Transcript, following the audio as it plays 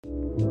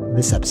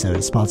This episode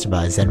is sponsored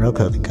by Zenro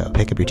Clothing Co.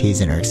 Pick up your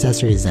tees and or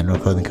accessories at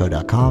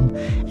zenroclothingco.com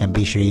and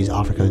be sure to use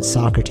offer code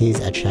Socrates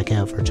at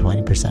checkout for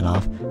 20%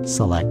 off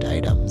select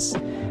items.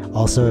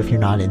 Also, if you're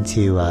not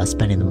into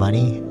spending the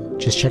money,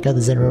 just check out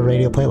the Zenro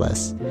radio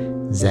playlist.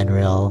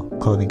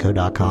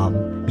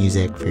 zenroclothingco.com,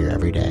 music for your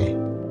everyday.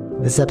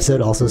 This episode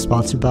also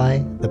sponsored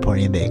by The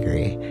Pornian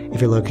Bakery.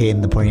 If you're located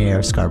in the Pornian area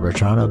of Scarborough,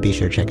 Toronto, be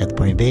sure to check out The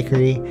Pornian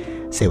Bakery,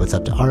 say what's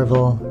up to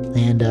Arville,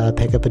 and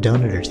pick up a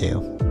donut or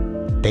two.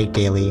 Baked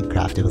daily,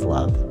 crafted with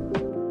love.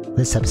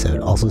 This episode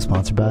also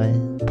sponsored by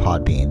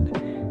Podbean.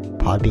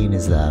 Podbean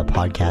is the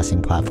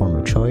podcasting platform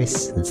of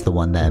choice. It's the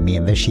one that me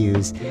and Vish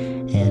use,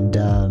 and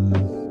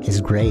is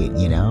great,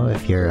 you know,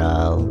 if you're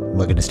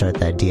looking to start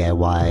that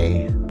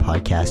DIY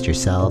podcast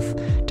yourself.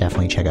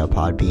 Definitely check out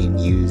Podbean.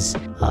 Use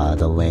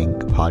the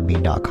link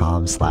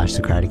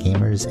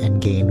podbean.com/SocraticGamers and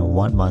gain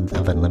 1 month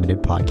of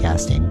unlimited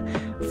podcasting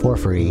for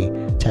free.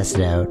 Test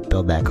it out,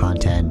 build that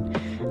content.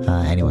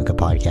 Anyone could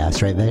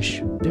podcast, right,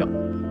 Vish? Yep.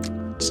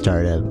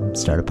 Start a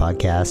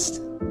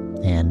podcast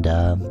and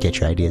get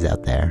your ideas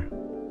out there.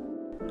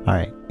 All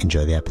right,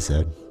 enjoy the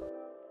episode.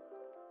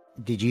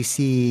 Did you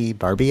see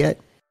Barbie yet?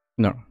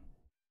 No.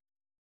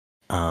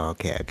 Oh,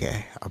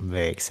 okay. I'm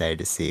very excited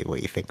to see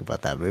what you think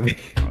about that movie.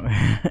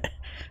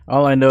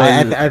 All I know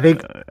is I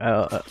think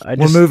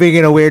we're moving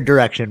in a weird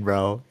direction,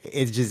 bro.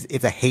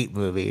 It's a hate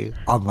movie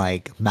on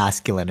like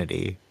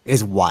masculinity.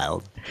 It's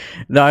wild.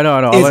 No, I know.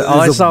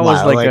 All I saw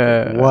was like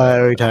what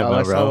are we talking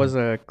about, bro? All I saw was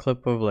a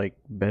clip of like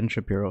Ben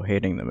Shapiro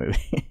hating the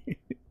movie,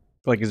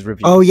 like his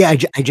review. Oh yeah,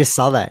 I just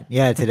saw that.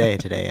 Yeah, today.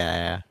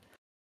 Yeah.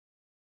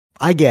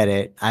 I get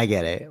it.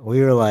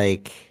 We were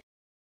like,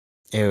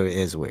 it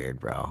is weird,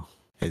 bro.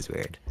 It's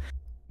weird.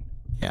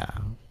 Yeah.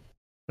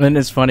 And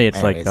it's funny. It's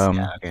anyways, like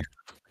yeah, okay.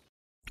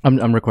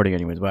 I'm recording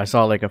anyways, but I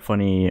saw like a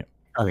funny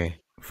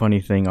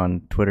thing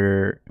on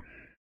Twitter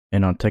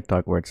and on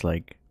TikTok where it's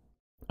like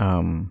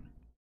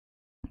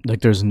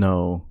there's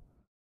no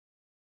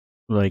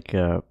like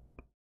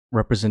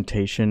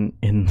representation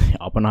in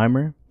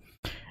Oppenheimer,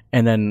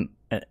 and then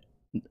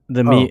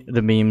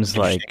the memes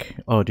like,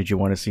 oh, did you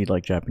want to see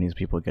like Japanese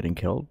people getting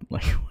killed?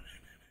 Like,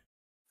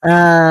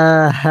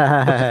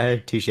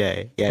 touche.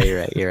 Yeah,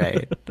 you're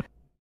right.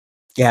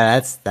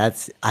 Yeah,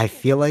 that's. I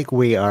feel like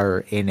we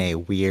are in a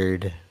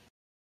weird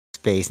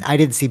space. I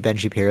didn't see Ben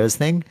Shapiro's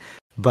thing,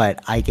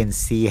 but I can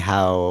see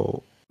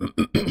how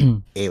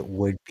it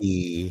would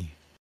be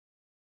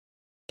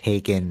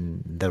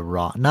taken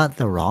not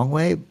the wrong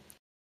way.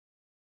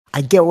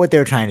 I get what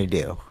they're trying to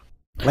do.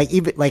 Like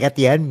even like at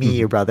the end, me,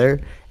 your brother,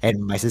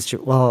 and my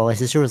sister. Well, my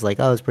sister was like,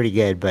 "Oh, it's pretty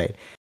good," but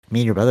me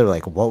and your brother were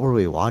like, "What were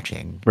we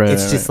watching?"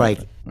 It's just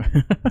like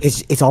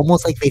it's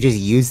almost like they just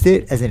used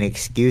it as an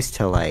excuse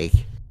to like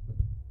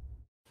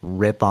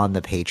rip on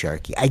the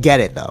patriarchy. I get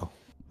it though.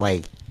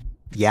 Like,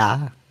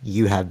 yeah,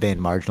 you have been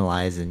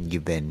marginalized and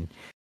you've been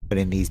put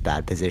in these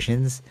bad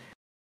positions,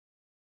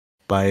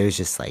 but it was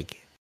just like,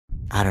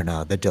 I don't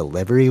know. The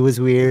delivery was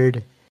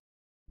weird.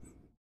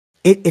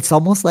 It's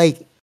almost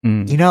like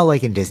you know,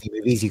 like in Disney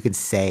movies, you can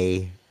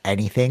say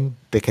anything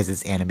because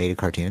it's animated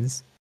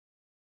cartoons.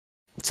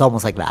 It's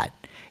almost like that.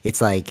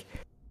 It's like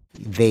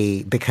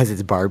because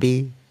it's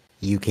Barbie,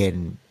 you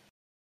can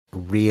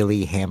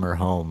really hammer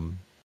home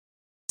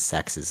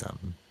sexism.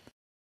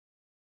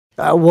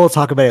 We'll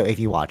talk about it if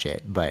you watch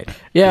it, but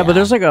yeah. But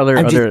there's like other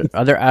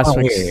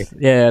aspects.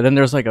 Yeah, then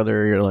there's like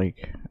other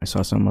like I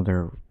saw some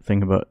other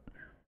thing about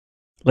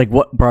like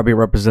what Barbie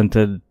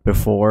represented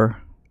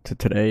before to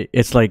today.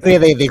 It's like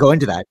they go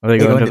into that. Oh, they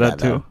go into that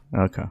too.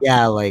 Okay.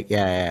 Yeah, like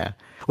yeah.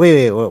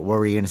 Wait. What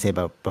were you gonna say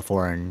about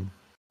before and?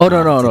 Oh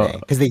no.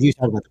 Because they do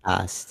talk about the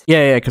past.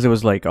 Yeah. Because it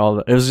was like it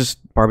was just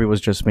Barbie was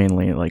just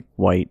mainly like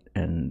white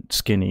and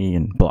skinny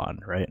and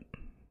blonde, right?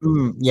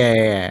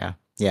 Yeah.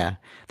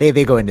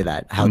 They go into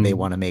that how they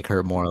want to make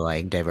her more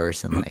like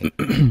diverse and like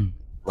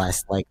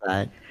less like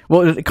that.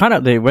 Well,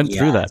 they went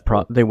through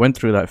that. They went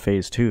through that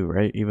phase too,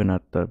 right? Even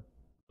at the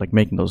like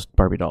making those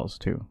Barbie dolls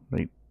too.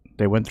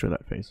 They went through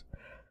that phase.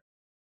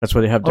 That's why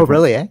they have. Oh,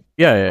 really? Eh?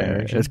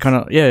 Yeah. It's kind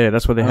of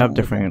That's why they have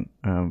different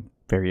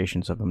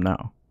variations of them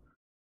now.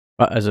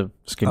 As a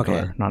skin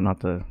color, not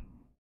the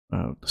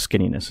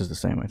skinniness is the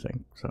same, I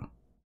think. So.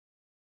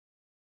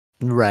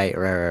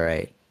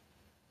 Right.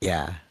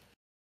 Yeah,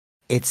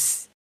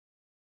 it's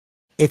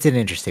an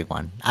interesting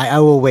one. I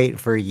will wait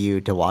for you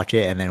to watch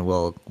it, and then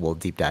we'll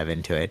deep dive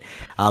into it.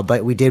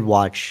 But we did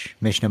watch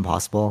Mission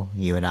Impossible,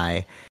 you and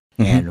I.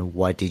 And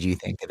what did you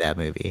think of that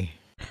movie?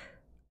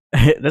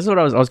 That's what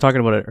I was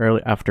talking about it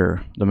early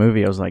after the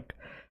movie. I was like,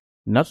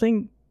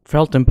 nothing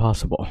felt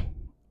impossible.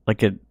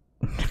 Like it.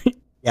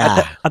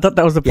 Yeah, I thought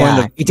that was the point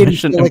of it. Didn't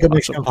feel like a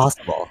Mission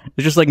Impossible.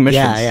 It's just like missions.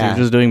 Yeah. You're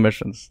just doing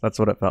missions. That's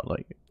what it felt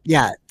like.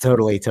 Yeah,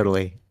 totally.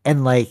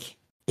 And like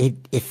it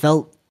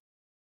felt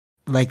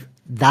like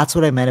that's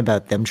what I meant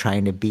about them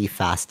trying to be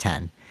Fast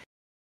 10.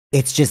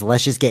 It's just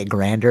let's just get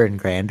grander and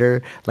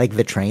grander. Like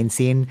the train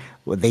scene,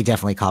 they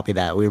definitely copied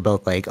that. We were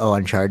both like, "Oh,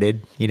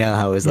 Uncharted," you know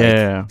how it was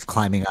like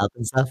climbing up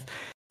and stuff.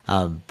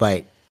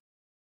 But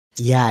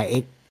yeah,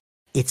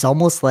 it's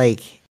almost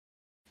like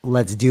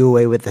let's do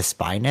away with the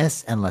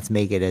spyness and let's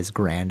make it as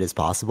grand as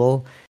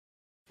possible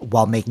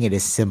while making it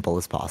as simple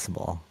as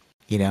possible.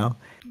 You know,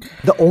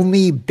 the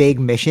only big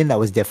mission that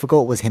was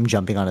difficult was him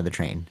jumping onto the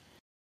train.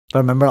 But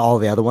remember all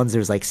the other ones,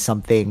 there's like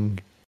something.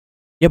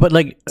 Yeah, but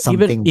like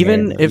Something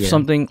even there, if yeah.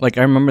 something like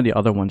I remember the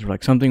other ones where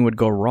like something would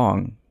go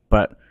wrong,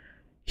 but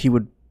he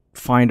would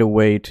find a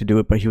way to do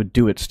it, but he would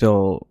do it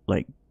still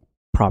like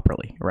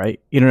properly,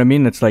 right? You know what I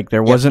mean? It's like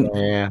there wasn't,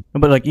 Yeah.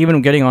 but like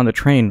even getting on the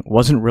train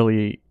wasn't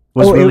really It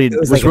was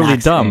like an really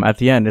dumb accident. at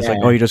the end. It's like,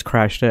 Yeah. oh, he just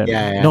crashed in.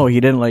 Yeah. No,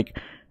 he didn't like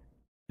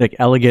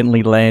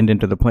elegantly land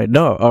into the plane.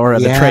 No, or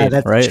the Yeah, train,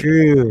 that's right?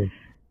 true.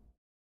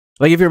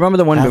 Like if you remember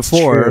the one That's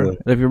before, true.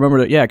 if you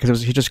remember,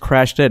 he just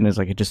crashed in. It's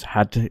like it just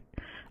had to,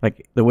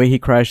 like the way he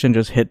crashed in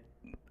just hit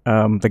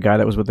the guy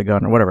that was with the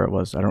gun or whatever it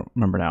was. I don't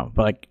remember now,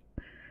 but like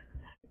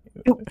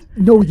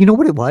No, you know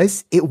what it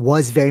was? It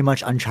was very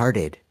much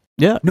Uncharted.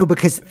 yeah, No,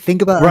 because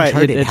think about right.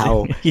 Uncharted,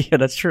 how Yeah,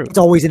 that's true. it's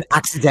always an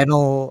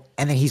accidental,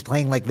 and then he's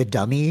playing like the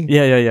dummy.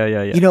 Yeah.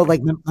 You know,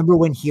 like remember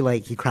when he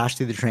crashed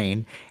through the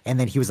train, and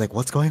then he was like,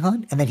 "What's going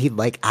on?" And then he'd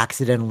like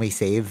accidentally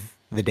save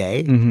the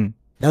day. Mm-hmm.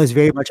 That was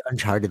very much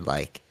Uncharted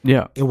like.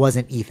 Yeah. It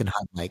wasn't Ethan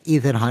Hunt like.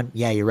 Ethan Hunt,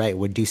 yeah, you're right,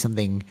 would do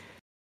something,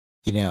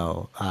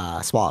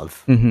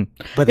 suave. Mm-hmm.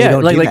 But they Yeah,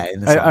 don't like do that in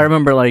the song. I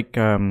remember like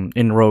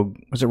in Rogue,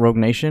 was it Rogue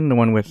Nation, the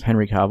one with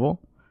Henry Cavill,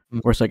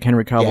 where it's like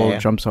Henry Cavill Yeah.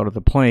 jumps out of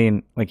the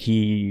plane, like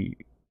he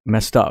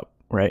messed up,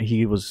 right?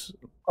 He was,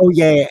 Oh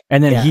yeah,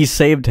 and then yeah. he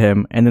saved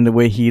him, and then the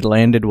way he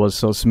landed was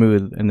so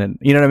smooth, and then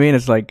you know what I mean?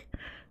 It's like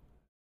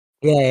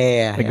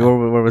yeah. like where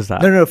was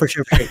that? No, for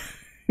sure.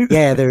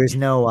 Yeah, there's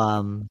no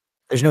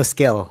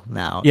skill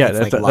now. Yeah, it's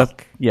that's, like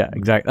luck. yeah,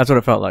 exactly. That's what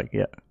it felt like.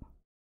 Yeah,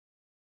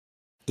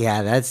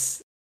 Yeah,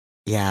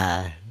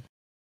 yeah.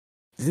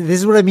 This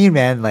is what I mean,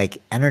 man.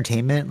 Like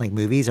entertainment, like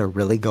movies are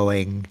really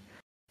going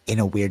in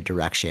a weird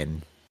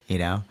direction, you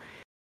know?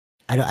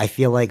 I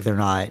feel like they're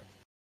not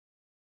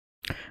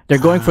they're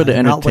going for the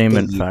not what they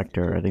entertainment used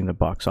factor. I think the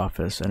box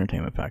office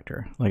entertainment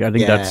factor. Like I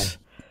think Yeah. that's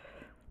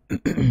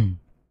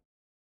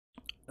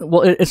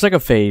well, it's like a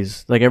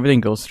phase. Like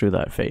everything goes through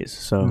that phase.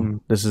 So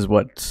Mhm. this is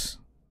what's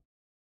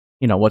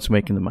what's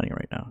making the money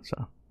right now.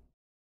 So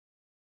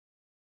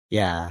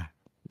Yeah.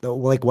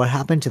 Like what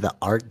happened to the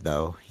art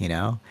though, you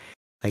know?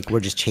 Like we're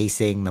just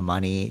chasing the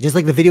money. Just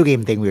like the video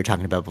game thing we were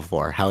talking about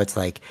before, how it's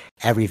like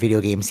every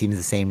video game seems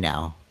the same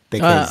now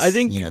because I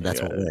think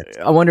that's what works.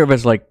 I wonder if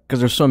it's like because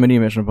there's so many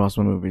Mission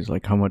Impossible movies.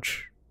 Like how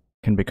much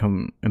can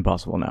become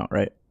impossible now,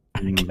 right?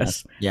 I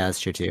guess Yeah, that's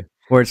true too.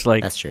 where it's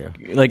like That's true.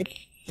 like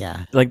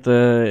Yeah. like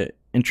the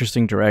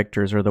interesting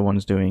directors are the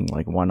ones doing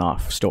like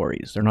one-off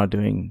stories. They're not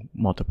doing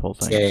multiple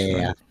things.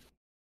 Yeah. right?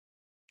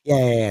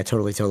 Yeah,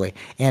 totally.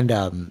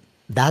 And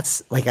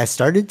that's like I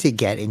started to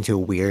get into a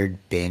weird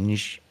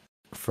binge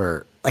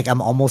for like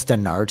I'm almost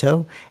done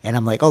Naruto and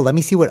I'm like, oh, let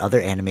me see what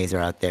other animes are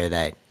out there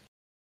that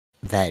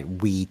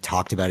we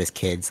talked about as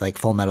kids, like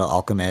Full Metal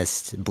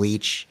Alchemist,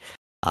 Bleach,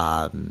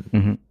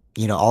 Mhm.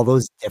 All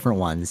those different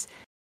ones,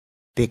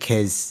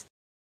 because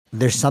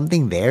there's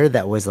something there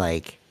that was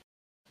like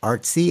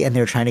artsy and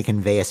they're trying to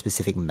convey a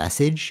specific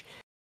message,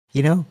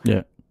 Yeah.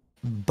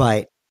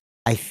 But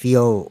I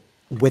feel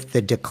with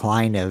the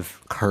decline of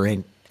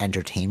current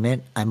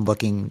entertainment, I'm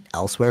looking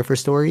elsewhere for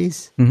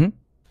stories. Mhm.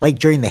 Like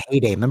during the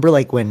heyday, remember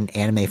like when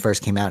anime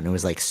first came out and it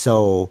was like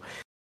so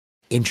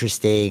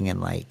interesting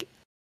and like,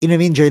 you know what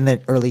I mean? During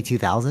the early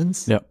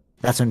 2000s, Yep.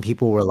 that's when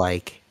people were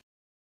like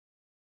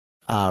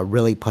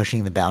really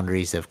pushing the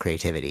boundaries of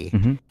creativity.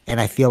 Mhm. And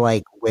I feel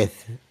like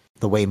with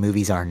the way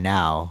movies are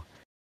now,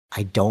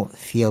 I don't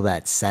feel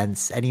that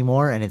sense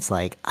anymore. And it's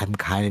like, I'm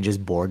kind of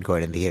just bored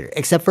going to the theater,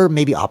 except for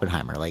maybe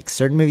Oppenheimer, like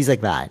certain movies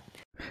like that.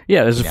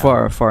 Yeah, there's a You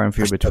know, far and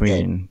few they're still good.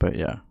 between, but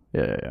yeah.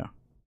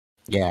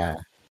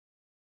 Yeah.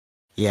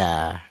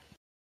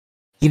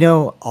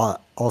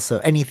 Also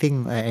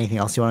anything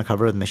else you want to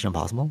cover with Mission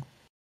Impossible?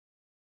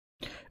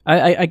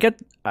 I get.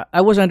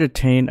 I was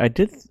entertained. I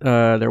did.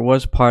 There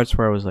was parts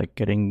where I was like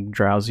getting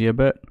drowsy a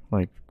bit,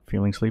 like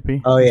feeling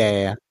sleepy. Oh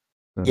yeah.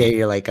 So- Yeah,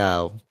 you're like,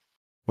 oh,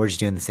 we're just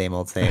doing the same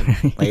old thing.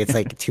 Like it's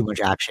like too much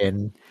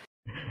action.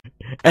 and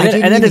I then,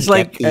 didn't and then even it's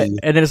like, get the-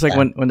 and then it's like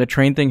yeah. when the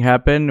train thing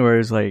happened, where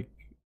it's like,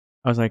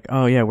 I was like,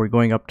 oh yeah, we're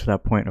going up to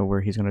that point of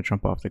where he's gonna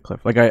jump off the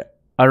cliff. Like I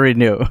already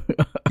knew.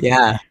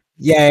 Yeah.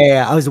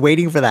 I was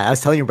waiting for that. I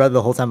was telling your brother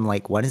the whole time,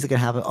 like, when is it gonna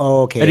happen?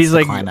 Oh, okay. and it's he's the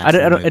like, climax I of the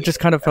don't. movie. It just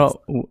kind of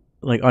felt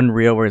like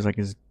unreal, where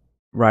he's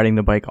riding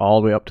the bike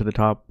all the way up to the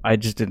top. I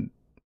just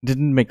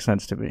didn't make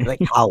sense to me. Like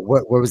how?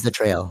 Where was the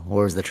trail?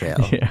 Where was the trail?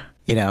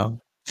 Yeah.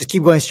 Just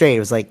keep going straight. It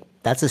was like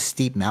that's a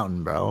steep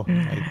mountain, bro.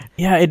 Like,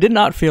 Yeah, it did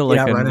not feel You're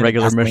like not a running a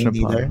regular fast Mission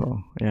lane either?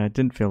 Impossible. Yeah, it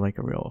didn't feel like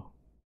a real.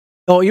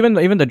 Oh, even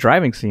the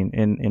driving scene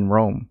in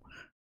Rome,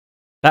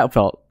 that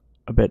felt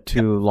a bit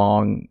too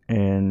long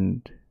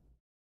and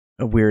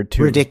weird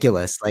too.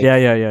 ridiculous. Like, Yeah.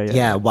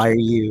 yeah. Why are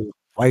you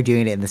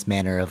doing it in this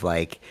manner of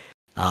like,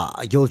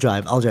 you'll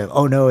drive, I'll drive.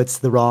 Oh no, it's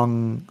the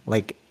wrong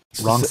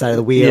side of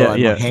the wheel. Yeah, I'm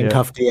yeah, like,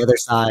 handcuffed to the other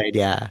side.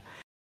 Yeah.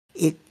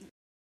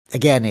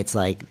 It's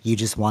like you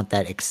just want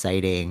that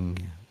exciting,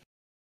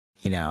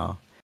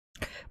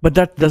 But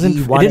that doesn't.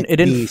 You It want didn't. it It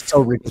to didn't. be so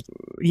ridiculous.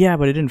 Yeah,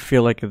 but it didn't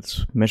feel like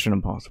it's Mission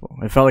Impossible.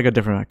 It felt like a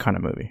different kind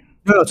of movie.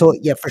 No, so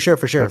yeah, for sure,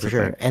 for sure, That's for the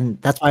sure. thing.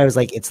 And that's why I was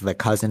like, it's the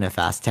cousin of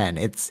Fast 10.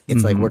 It's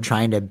like we're Mm-hmm.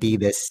 trying to be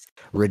this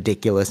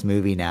ridiculous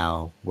movie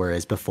now,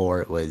 whereas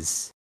before it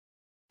was,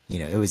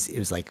 it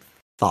was like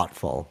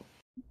thoughtful.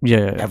 Yeah,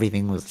 yeah, yeah.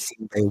 Everything was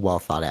seemed very well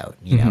thought out,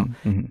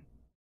 Mm-hmm. Mm-hmm.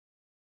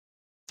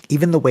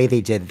 Even the way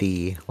they did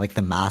the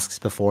masks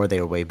before, they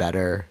were way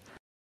better.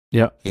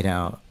 Yeah.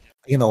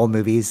 In the old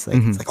movies, like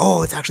Mm-hmm. it's like,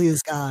 oh, it's actually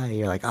this guy.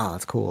 You're like, oh,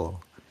 that's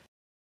cool.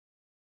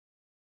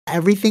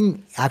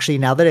 Everything, actually,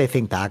 now that I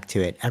think back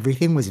to it,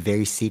 everything was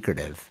very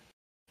secretive.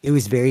 It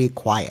was very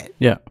quiet,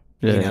 Yeah.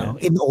 Yeah.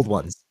 in the old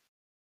ones.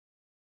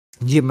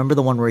 Do you remember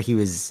the one where he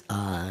was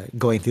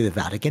going through the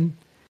Vatican?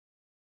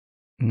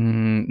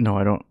 No,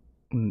 I don't.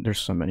 There's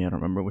so many. I don't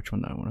remember which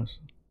one that was.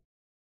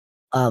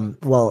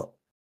 Well,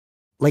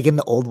 like in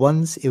the old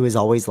ones, it was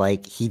always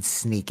like he'd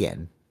sneak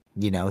in.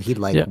 He'd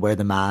like Yeah. wear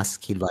the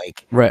mask. He'd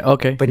like, Right.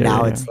 Okay. but Yeah,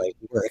 now yeah, it's like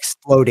you're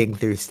exploding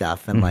through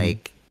stuff and Mhm.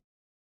 like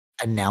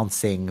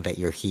announcing that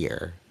you're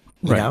here.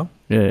 You Right. know,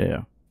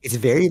 Yeah. it's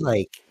very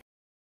like,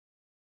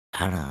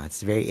 I don't know.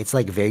 It's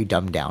like very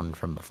dumbed down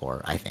from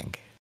before. I think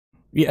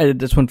Yeah.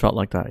 This one felt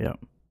like that. Yeah.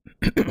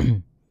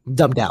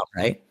 dumbed down,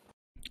 right?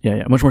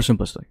 Yeah. Much more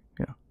simplistic.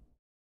 Yeah.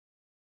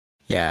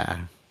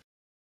 Yeah.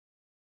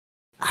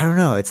 I don't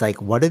know. It's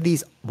like, what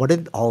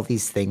did all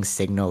these things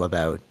signal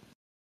about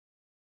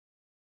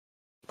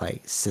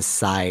like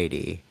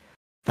society?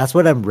 That's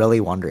what I'm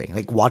really wondering.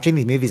 Like watching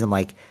these movies, I'm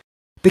like,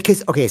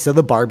 because okay, so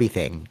the Barbie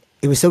thing,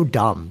 it was so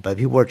dumb, but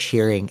people were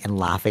cheering and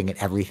laughing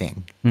at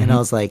everything, and I Mhm.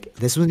 was like,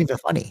 this wasn't even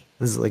funny.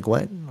 This is like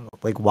what,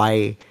 like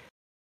why,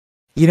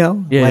 Yeah.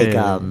 like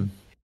Yeah.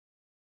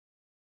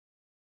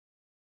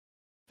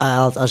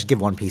 I'll just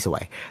give one piece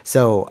away.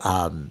 So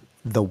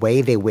the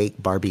way they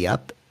wake Barbie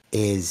up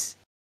is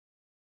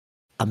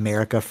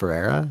America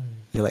Ferrera.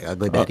 You're like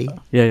Ugly Betty.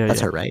 Yeah. That's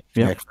Yeah. her, right?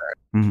 Yeah. America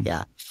Ferrera. Mhm.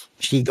 Yeah.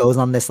 She goes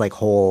on this like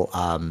whole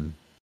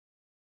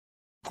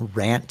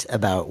rant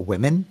about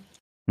women.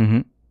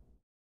 Mhm.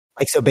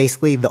 Like, so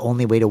basically the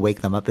only way to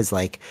wake them up is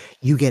like,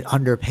 you get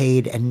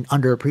underpaid and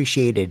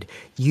underappreciated.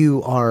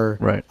 You are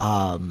Right.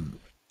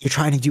 You're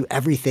trying to do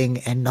everything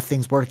and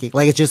nothing's working.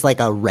 Like, it's just like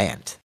a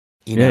rant,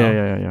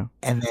 Yeah.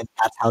 And then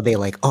that's how they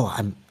like, oh,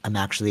 I'm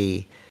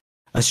actually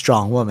a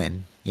strong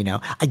woman,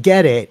 I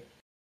get it,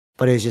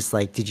 but it was just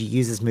like, did you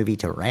use this movie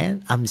to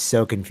rant? I'm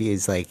so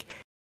confused. Like,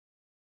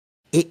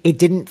 it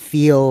didn't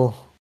feel,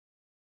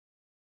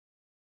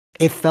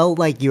 it felt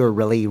like you were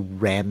really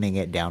ramming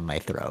it down my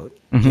throat,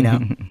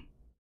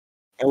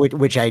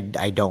 which I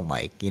don't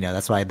like.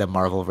 That's why the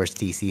Marvel versus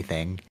DC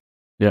thing.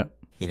 Yeah.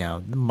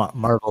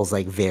 Marvel's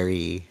like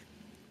very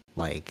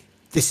like,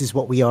 this is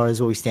what we are, this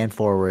is what we stand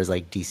for, whereas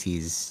like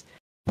DC's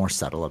more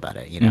subtle about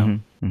it.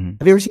 Mhm.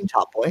 Have you ever seen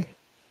Top Boy?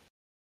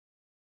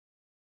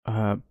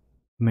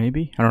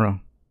 Maybe. I don't know.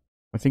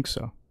 I think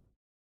so.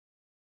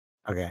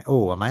 Okay.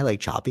 Oh, am I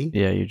like choppy?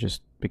 Yeah. You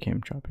just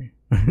became choppy.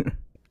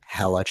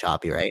 Hella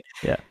choppy, right?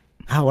 Yeah.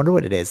 I wonder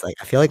what it is. Like,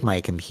 I feel like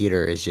my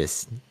computer is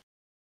just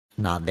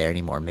not there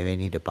anymore. Maybe I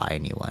need to buy a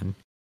new one.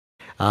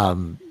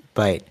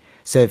 But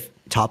so if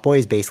Top Boy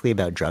is basically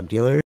about drug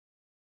dealers.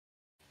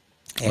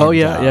 Oh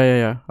yeah.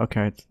 Yeah.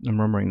 Okay, I'm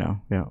remembering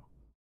now. Yeah.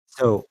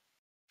 So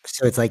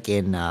it's like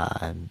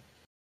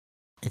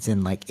it's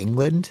in like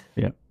England.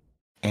 Yeah.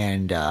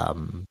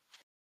 And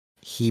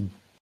he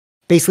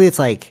basically, it's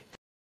like,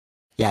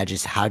 yeah,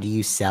 just how do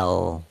you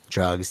sell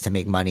drugs to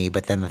make money?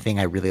 But then the thing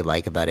I really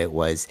like about it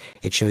was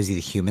it shows you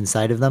the human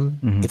side of them.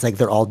 Mhm. It's like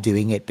they're all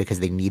doing it because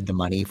they need the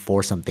money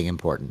for something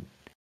important.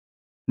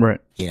 Right.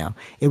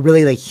 It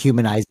really like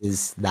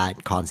humanizes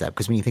that concept,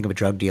 because when you think of a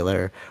drug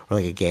dealer or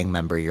like a gang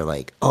member, you're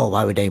like, oh,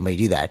 why would anybody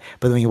do that?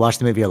 But then when you watch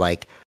the movie, you're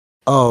like,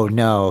 oh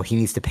no, he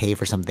needs to pay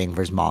for something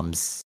for his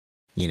mom's,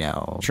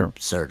 Sure.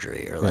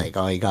 surgery, or Yeah. like,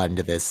 oh, he got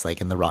into this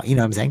like in the wrong, what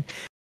I'm saying?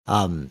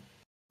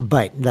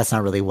 But that's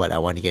not really what I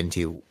want to get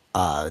into.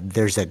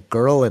 There's a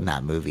girl in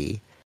that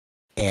movie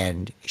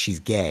and she's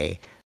gay,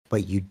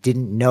 but you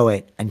didn't know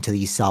it until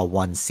you saw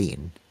one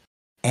scene.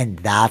 And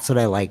that's what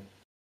I like.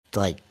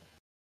 Like,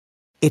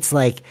 it's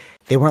like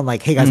they weren't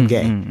like, hey guys, I'm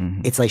gay.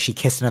 Mhm. It's like she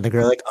kissed another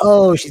girl, like,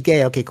 oh, she's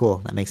gay. Okay, cool.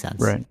 That makes sense.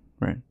 Right.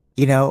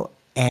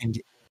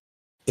 And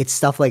it's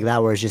stuff like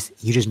that where it's just,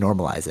 you just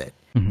normalize it.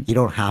 Mhm. You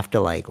don't have to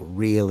like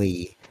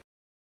really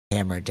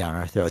hammer it down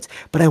our throats.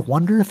 But I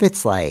wonder if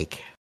it's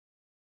like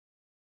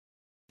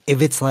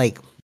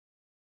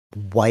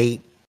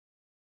white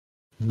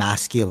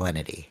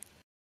masculinity.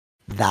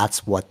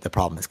 That's what the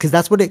problem is. Because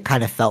that's what it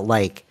kind of felt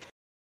like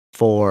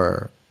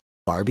for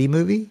Barbie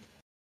movie.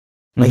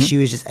 Like, Mhm. she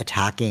was just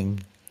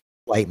attacking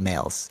white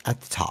males at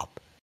the top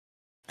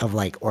of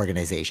like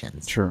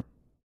organizations. Sure.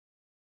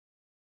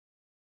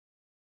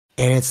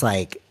 And it's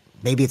like,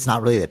 maybe it's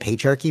not really the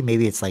patriarchy,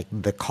 maybe it's like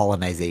the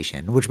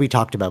colonization, which we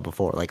talked about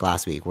before, like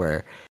last week,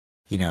 where,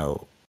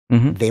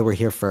 Mhm. they were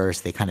here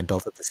first, they kind of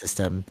built up the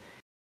system.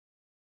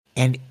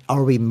 And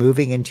are we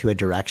moving into a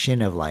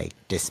direction of like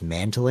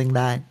dismantling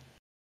that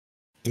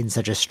in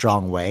such a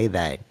strong way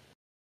that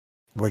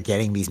we're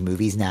getting these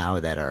movies now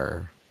that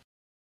are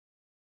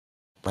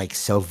like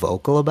so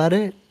vocal about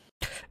it.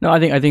 No, I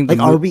think like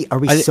are we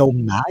so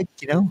mad?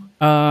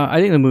 I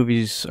think the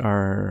movies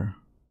are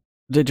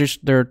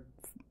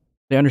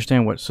they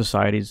understand what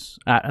society's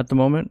at the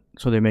moment,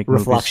 so they make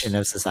reflection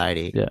movies. of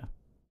society. Yeah.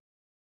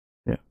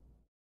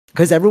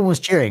 Because everyone was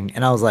cheering,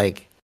 and I was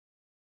like,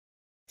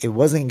 it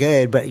wasn't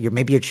good, but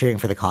maybe you're cheering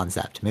for the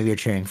concept. Maybe you're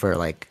cheering for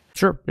like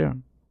Sure. Yeah.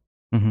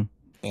 Mm-hmm.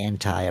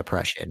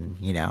 anti-oppression.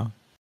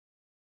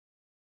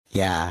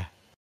 Yeah.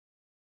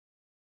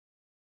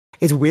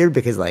 It's weird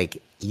because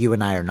like you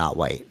and I are not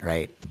white,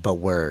 right? But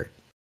we're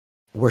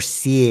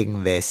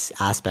seeing this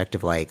aspect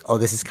of like, oh,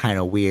 this is kind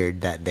of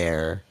weird that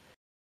they're,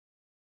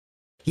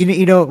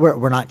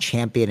 we're not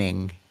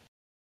championing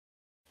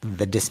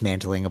the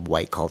dismantling of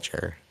white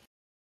culture.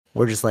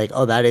 We're just like,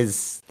 oh, that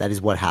is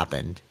what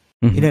happened.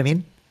 Mm-hmm. You know what I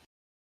mean?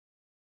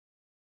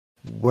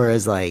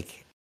 Whereas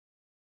like,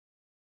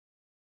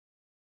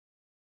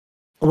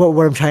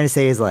 what I'm trying to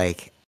say is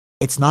like,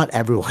 it's not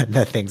everyone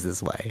that thinks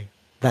this way,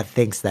 that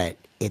thinks that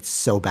it's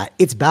so bad.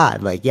 It's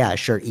bad. Like, yeah,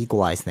 sure,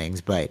 equalize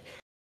things, but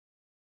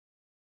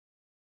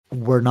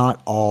we're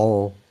not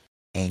all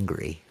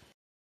angry.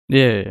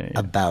 Yeah.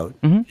 About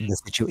Mm-hmm. the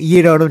situation.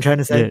 You know what I'm trying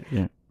to say?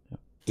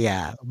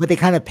 Yeah. But they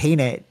kind of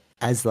paint it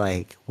as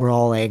like we're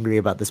all angry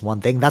about this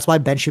one thing. That's why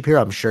Ben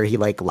Shapiro, I'm sure he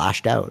like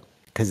lashed out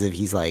because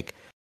he's like,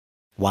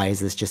 why is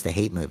this just a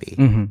hate movie?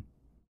 Mm-hmm.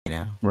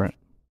 Right.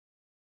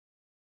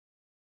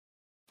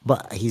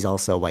 But he's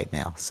also a white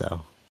male,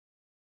 so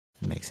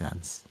it makes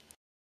sense.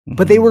 Mm-hmm.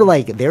 But they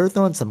were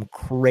throwing some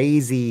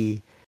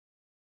crazy,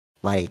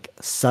 like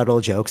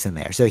subtle jokes in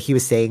there. So he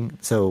was saying,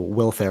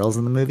 Will Ferrell's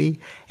in the movie,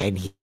 and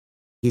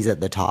he's at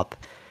the top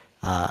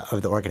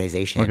of the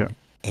organization. Okay.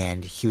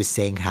 And he was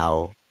saying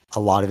how a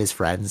lot of his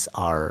friends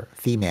are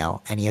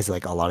female, and he has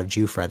like a lot of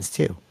Jew friends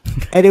too.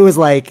 And it was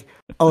like,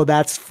 oh,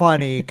 that's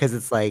funny because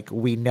it's like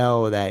we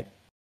know that,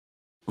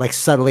 like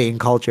subtly in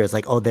culture, it's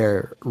like, oh,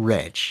 they're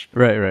rich.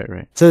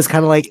 Right. So it's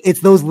kind of like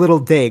it's those little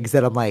digs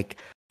that I'm like,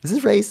 is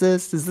this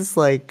racist? Is this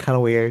like kind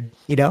of weird?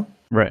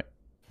 Right.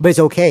 But it's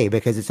okay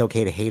because it's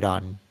okay to hate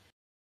on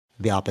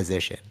the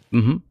opposition.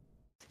 Mm-hmm.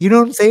 You know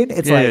what I'm saying?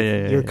 It's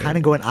you're kind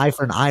of going eye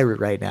for an eye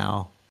right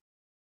now.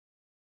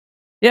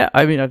 Yeah,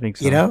 I mean, I think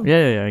so.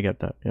 Yeah, I get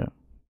that. Yeah.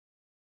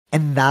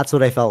 And that's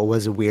what I felt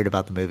was weird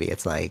about the movie.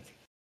 It's like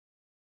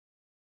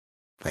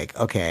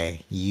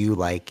okay, you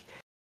like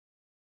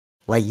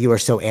you are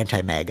so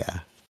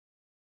anti-MAGA,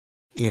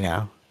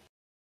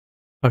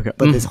 Okay.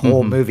 But this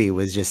whole movie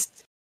was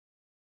just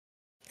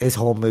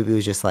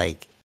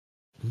like,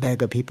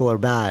 MAGA people are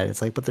bad.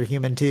 It's like, but they're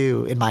human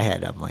too. In my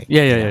head, I'm like,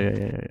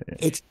 yeah.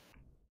 It's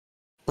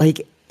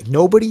like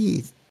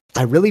nobody.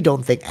 I really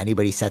don't think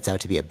anybody sets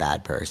out to be a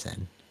bad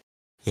person.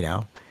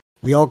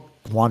 We all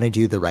want to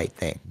do the right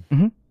thing,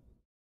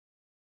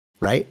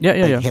 right?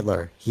 Yeah.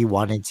 Hitler, he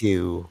wanted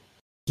to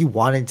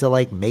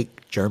like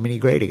make Germany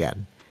great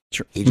again.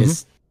 Sure. He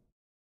just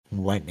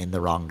went in the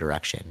wrong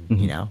direction.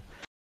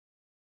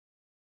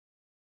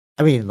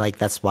 I mean, like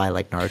that's why I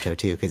like Naruto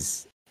too,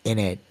 because in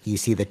it you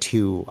see the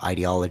two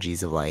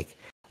ideologies of like,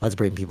 let's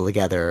bring people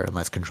together and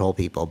let's control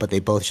people, but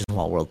they both just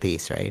want world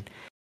peace, right?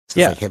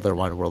 So it's like Hitler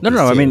wanted world peace.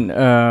 No. Too. I mean,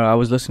 I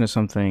was listening to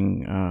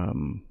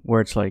something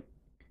where it's like,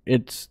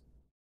 it's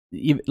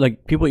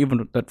like people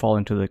even that fall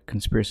into the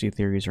conspiracy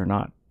theories or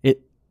not,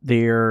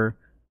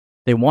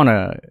 they want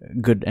a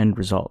good end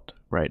result,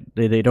 right?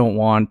 They don't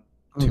want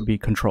to be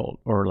controlled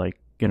or like,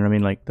 you know what I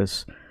mean, like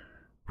this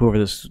whoever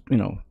this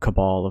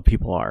cabal of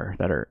people are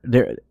that are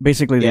there.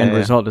 Basically, the end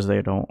result is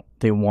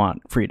they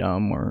want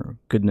freedom or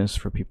goodness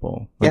for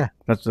people. Like,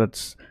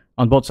 that's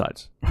on both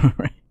sides,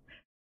 right?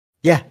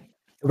 Yeah,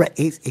 right.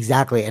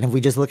 Exactly. And if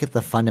we just look at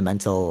the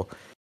fundamental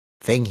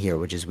thing here,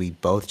 which is we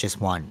both just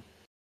want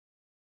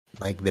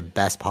like the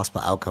best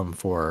possible outcome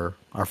for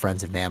our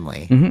friends and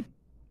family.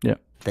 Yeah.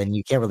 Then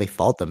you can't really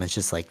fault them. It's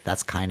just like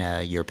that's kind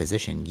of your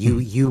position.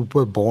 You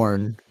were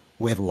born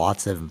with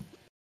lots of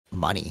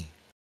money.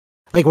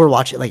 Like we're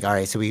watching, like, all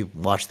right, so we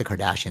watch the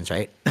Kardashians,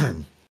 right?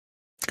 And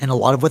a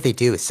lot of what they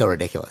do is so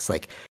ridiculous.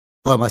 Like,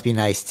 well, it must be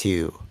nice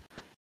to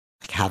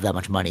like have that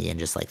much money and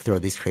just like throw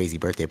these crazy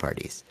birthday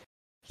parties,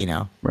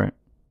 Right.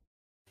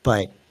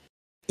 But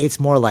it's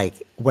more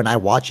like when I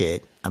watch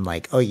it, I'm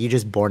like, oh, you're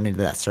just born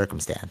into that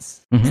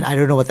circumstance. And I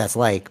don't know what that's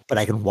like, but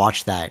I can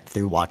watch that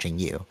through watching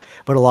you.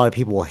 But a lot of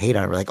people will hate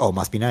on it. We're like, oh, it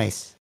must be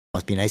nice.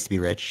 Must be nice to be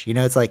rich.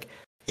 It's like,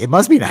 it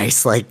must be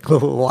nice. Like,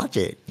 watch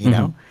it,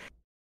 know?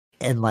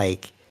 And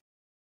like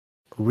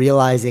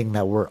realizing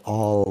that we're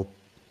all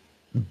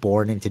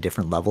born into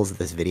different levels of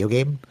this video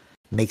game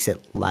makes it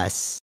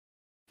less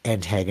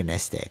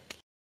antagonistic.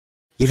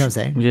 You know what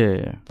I'm saying?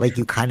 Yeah. Like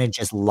you kind of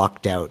just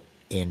lucked out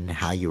in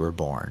how you were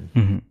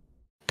born.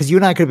 Because you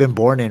and I could have been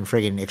born in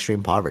friggin'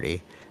 extreme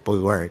poverty, but we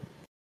weren't.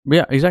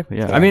 Yeah, exactly.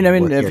 Yeah, I mean,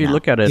 if you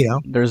look at it,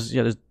 there's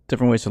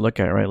different ways to look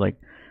at it, right? Like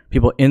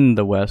people in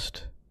the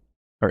West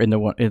are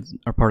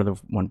are part of the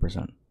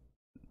 1%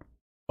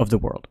 of the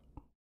world.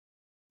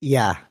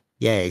 Yeah,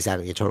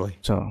 exactly. Totally.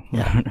 So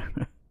yeah,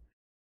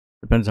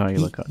 depends on how you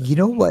look at it. You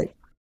know what?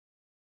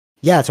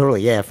 Yeah,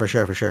 totally. Yeah, for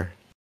sure, for sure.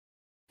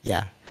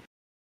 Yeah.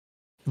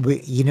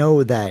 You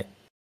know that.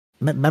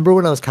 Remember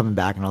when I was coming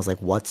back and I was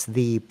like, "What's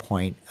the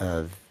point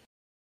of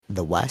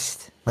the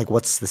West? Like,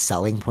 what's the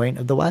selling point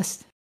of the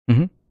West?"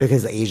 Hmm.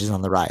 Because age is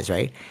on the rise,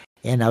 right?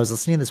 And I was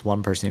listening to this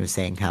one person who was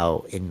saying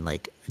how in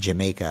like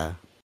Jamaica,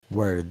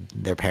 where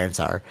their parents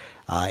are,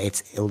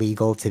 it's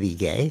illegal to be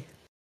gay,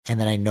 and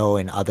then I know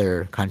in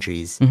other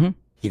countries, Hmm.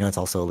 it's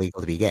also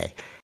illegal to be gay.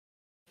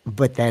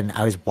 But then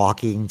I was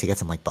walking to get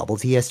some like bubble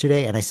tea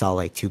yesterday, and I saw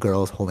like two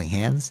girls holding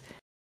hands,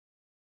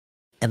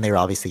 and they were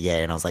obviously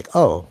gay, and I was like,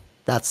 oh,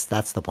 that's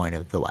the point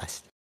of the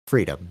West,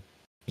 freedom.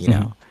 You Hmm.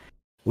 know,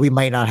 we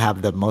might not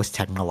have the most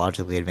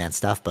technologically advanced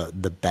stuff,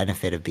 but the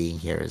benefit of being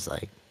here is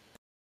like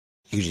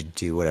you should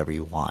do whatever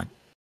you want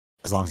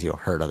as long as you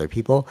don't hurt other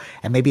people,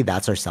 and maybe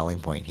that's our selling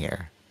point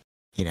here.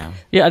 You know,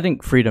 Yeah, I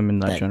think freedom in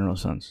that that general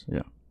sense.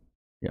 Yeah,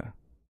 yeah,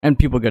 and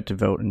people get to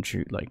vote and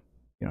shoot. Like,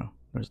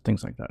 there's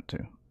things like that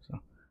too. So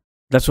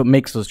that's what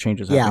makes those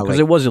changes yeah, happen because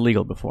like it was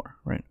illegal before,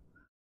 right?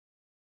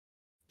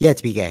 yeah,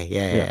 to be gay,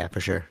 yeah, yeah, Yeah, yeah, for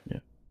sure, yeah.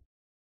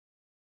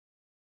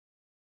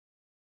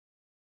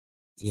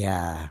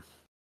 yeah.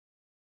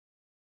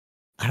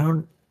 I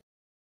don't,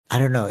 I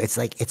don't know. It's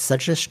like it's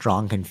such a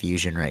strong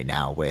confusion right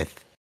now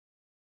with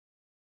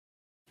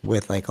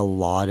like a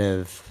lot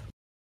of.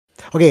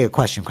 Okay,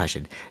 question.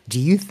 Do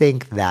you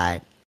think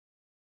that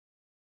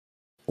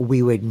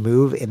we would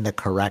move in the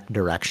correct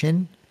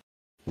direction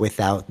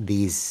without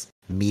these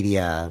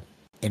media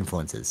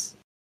influences?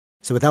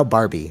 So without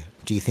Barbie,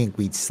 do you think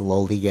we'd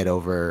slowly get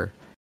over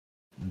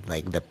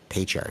like the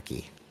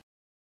patriarchy?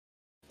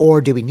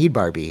 Or do we need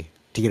Barbie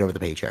to get over the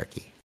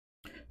patriarchy?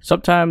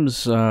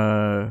 Sometimes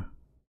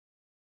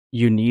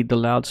you need the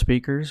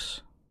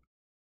loudspeakers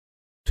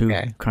to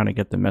Okay. kind of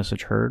get the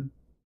message heard,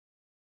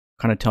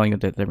 kind of telling you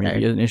that there may Okay.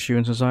 be an issue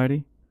in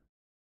society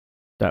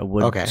that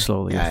would Okay.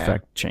 slowly Yeah, yeah.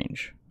 affect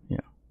change. Yeah.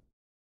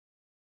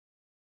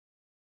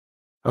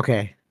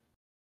 Okay.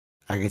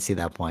 I can see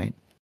that point.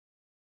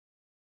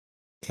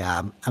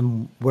 Yeah,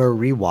 we're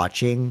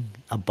rewatching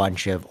a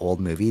bunch of old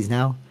movies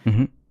now.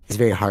 Hmm. It's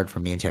very hard for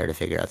me and Tara to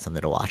figure out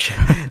something to watch.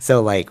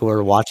 So like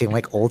we're watching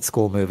like old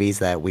school movies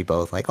that we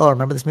both like, oh,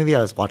 remember this movie?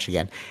 I was watching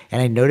again.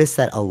 And I noticed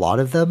that a lot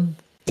of them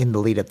in the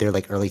lead up, they're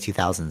like early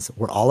 2000s,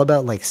 were all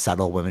about like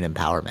subtle women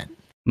empowerment.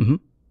 Hmm.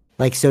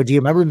 Like, so do you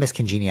remember Miss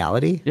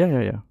Congeniality? Yeah,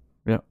 yeah, yeah,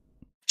 yeah.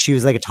 She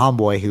was like a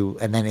tomboy who,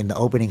 and then in the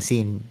opening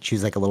scene, she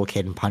was like a little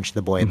kid and punched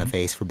the boy in the Hmm.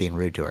 face for being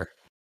rude to her.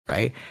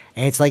 Right.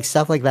 And it's like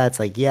stuff like that. It's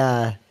like,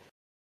 yeah,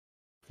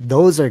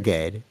 those are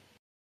good.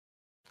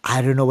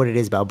 I don't know what it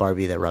is about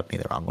Barbie that rubbed me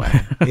the wrong way.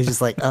 It's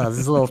just like, oh, this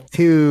is a little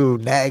too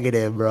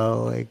negative,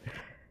 bro. Like,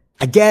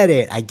 I get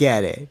it,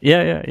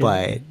 Yeah, yeah, yeah,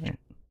 but yeah.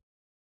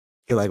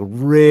 you're like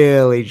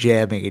really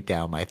jamming it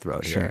down my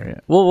throat Sure. here. Yeah.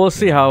 Well, we'll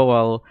see Yeah. how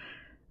well.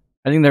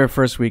 I think their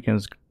first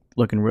weekend's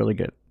looking really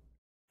good.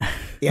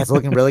 Yeah, it's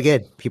looking really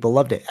good. People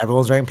loved it.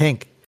 Everyone's wearing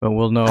pink. But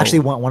we'll know. Actually,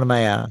 one of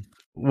my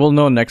We'll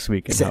know next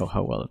weekend so-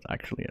 how well it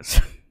actually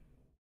is.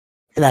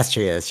 that's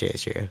true. That's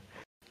true.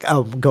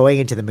 Oh, going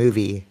into the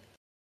movie,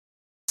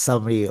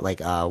 somebody like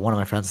one of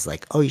my friends was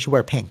like, "Oh, you should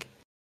wear pink,"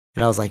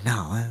 and I was like,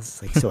 "No,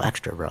 that's like so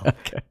extra, bro."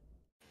 Okay.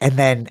 And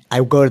then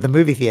I go to the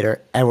movie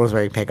theater, everyone's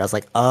wearing pink. I was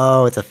like,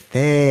 "Oh, it's a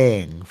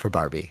thing for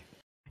Barbie."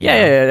 You know?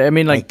 Yeah. I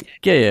mean, like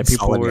yeah.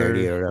 People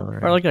solidarity were, or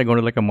whatever. or like going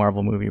to like a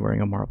Marvel movie wearing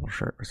a Marvel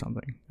shirt or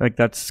something. Like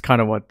that's kind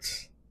of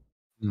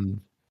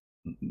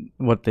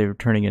what they're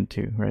turning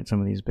into, right? Some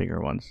of these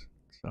bigger ones.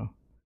 So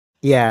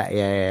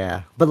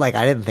Yeah. But like,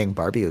 I didn't think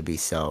Barbie would be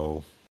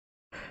so.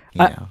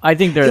 You know. I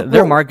think their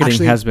Well, marketing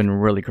actually- has been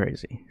really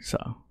crazy. So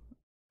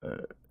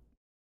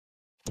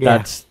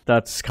Yeah.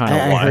 that's kind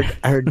of why.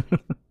 I heard.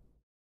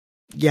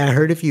 Yeah, I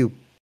heard if you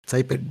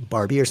type in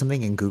Barbie or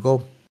something in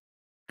Google,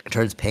 it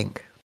turns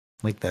pink,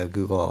 like the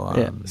Google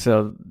Yeah.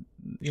 So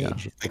yeah.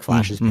 page, like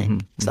flashes Mhm,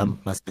 pink. mhm, Some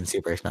must have been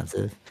super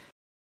expensive.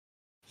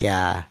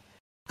 Yeah.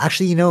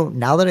 Actually,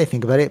 now that I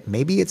think about it,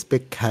 maybe it's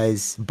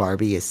because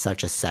Barbie is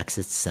such a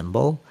sexist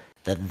symbol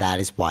that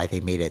is why they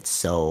made it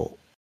so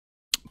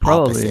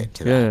Probably. opposite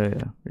to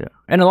that. Yeah.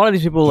 And a lot of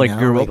these people You like know,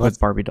 grew like, up let's- with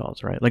Barbie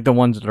dolls, right? Like the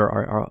ones that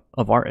are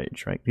of our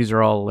age, right? These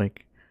are all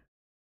like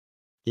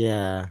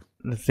Yeah.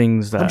 the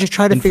things that I'm just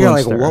trying to figure out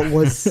like influenced what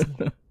was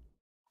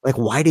like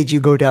why did you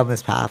go down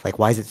this path? Like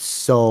why is it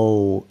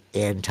so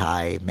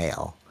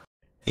anti-male?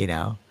 You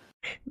know?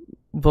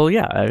 Well,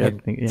 yeah, I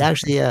And think it's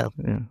actually yeah.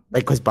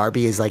 like because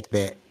Barbie is like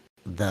the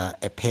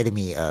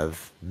epitome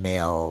of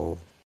male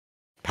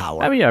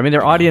power. I mean, their you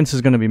know? audience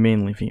is going to be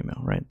mainly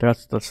female, right?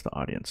 That's the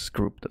audience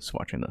group that's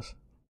watching this.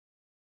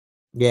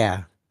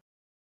 Yeah.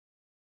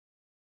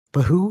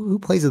 But who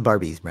plays with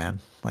Barbies, man?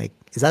 Like,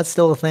 is that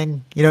still a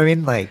thing? You know what I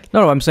mean? Like,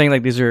 No, I'm saying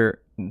like these are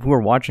who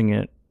are watching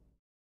it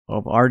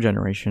of our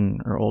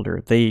generation or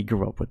older. They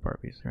grew up with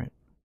Barbies, right?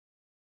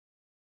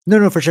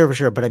 no, for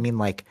sure. But I mean,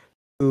 like,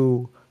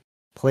 who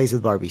plays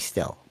with Barbie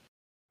still?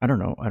 I don't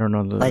know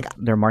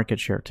their market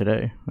share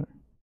today.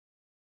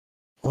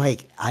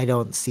 Like, I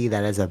don't see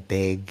that as a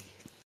big.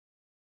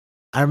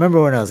 I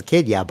remember when I was a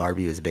kid, yeah,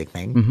 Barbie was a big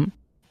thing, Mm-hmm.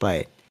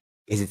 but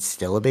is it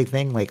still a big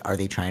thing? Like, are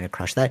they trying to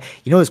crush that?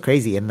 You know what's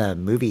crazy? In the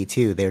movie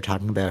too, they were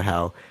talking about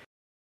how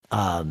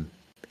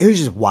it was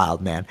just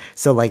wild, man.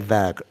 So like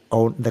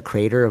the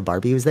creator of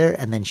Barbie was there,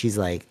 and then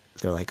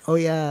they're like, oh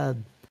yeah,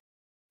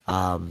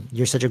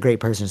 you're such a great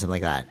person, or something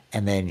like that.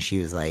 And then she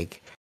was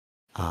like,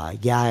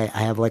 yeah,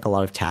 I have like a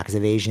lot of tax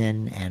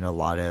evasion and a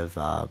lot of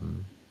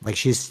like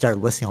she just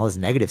started listing all this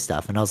negative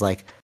stuff, and I was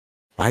like,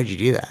 why did you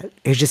do that?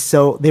 It's just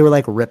so they were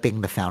like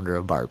ripping the founder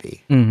of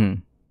Barbie,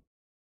 Mm-hmm.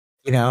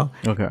 you know?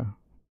 Okay.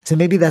 So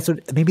maybe that's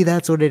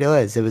what it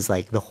was. It was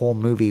like the whole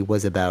movie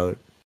was about.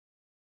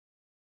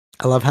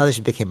 I love how this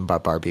became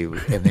about Barbie.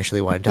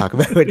 Initially, wanted to talk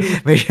about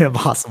Mission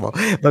Impossible,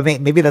 but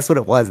maybe that's what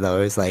it was though.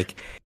 It was like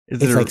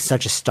it's like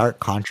such a stark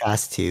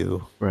contrast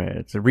to right.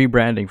 It's a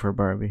rebranding for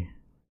Barbie.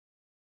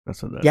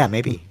 That's what that yeah, is.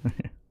 maybe.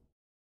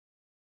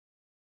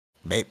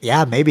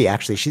 Yeah, maybe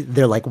actually.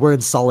 They're like, we're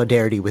in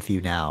solidarity with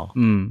you now.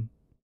 Mm.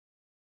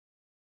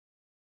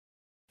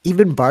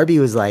 Even Barbie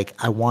was like,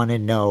 I want to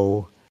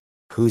know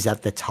who's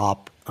at the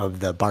top of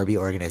the Barbie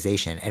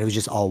organization. And it was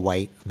just all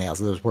white males.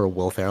 That was where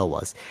Will Ferrell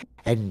was.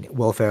 And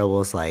Will Ferrell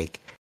was like,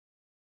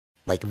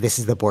 this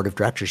is the board of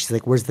directors. She's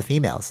like, where's the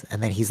females?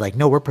 And then he's like,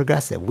 no, we're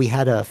progressive. We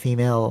had a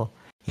female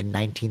in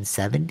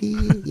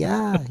 1970.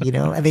 Yeah, you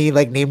know? And then he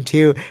like named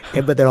two,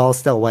 but they're all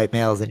still white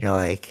males. And you're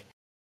like,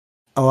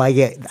 oh, I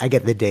get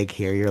the dig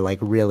here. You're like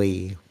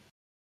really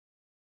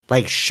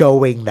like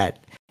showing that,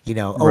 you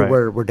know, oh, Right.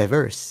 we're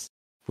diverse.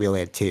 We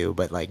only had two,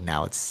 but like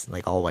now it's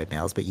like all white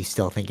males, but you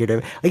still think you're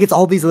diverse. Like it's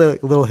all these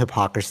little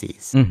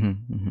hypocrisies.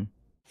 Mm-hmm. Mm-hmm.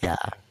 Yeah.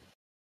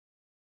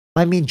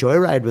 I mean,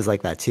 Joyride was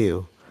like that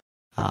too.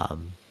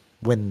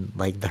 When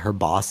like her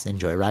boss in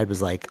Joyride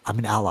was like, I'm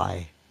an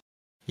ally,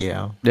 you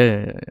know?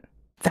 Yeah.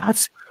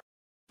 That's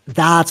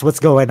what's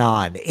going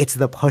on. It's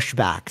the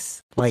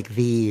pushbacks. Like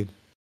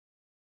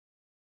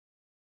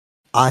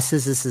us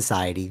as a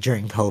society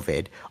during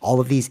COVID, all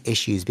of these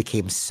issues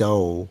became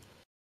so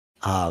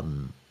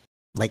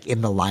like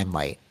in the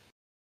limelight.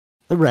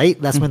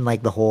 Right? That's when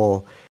like the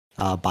whole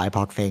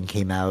BIPOC thing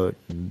came out,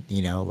 and,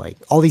 you know, like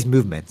all these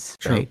movements,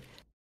 True. right?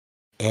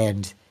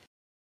 And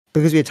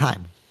because we had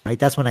time, right?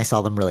 That's when I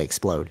saw them really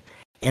explode.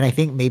 And I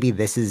think maybe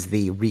this is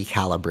the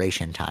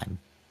recalibration time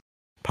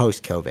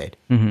post COVID.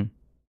 Mm-hmm.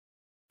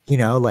 You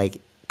know,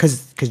 like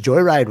because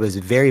Joyride was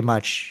very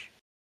much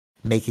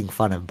making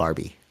fun of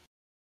Barbie,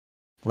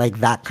 like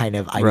that kind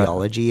of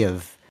ideology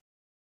of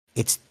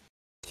it's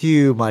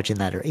too much in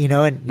that, you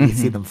know, and you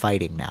see them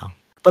fighting now,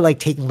 but like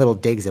taking little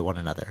digs at one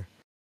another.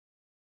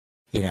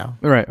 You know,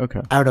 Right.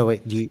 Okay. I don't know.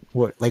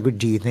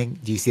 Do you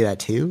think? Do you see that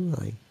too?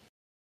 Like,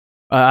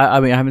 I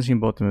mean, I haven't seen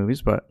both the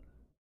movies, but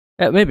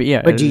maybe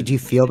yeah. but do you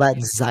feel that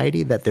in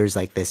society that there's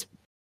like this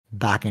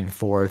back and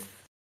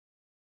forth?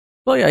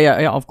 Well,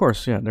 yeah. Of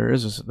course, yeah. There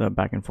is the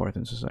back and forth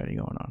in society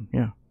going on.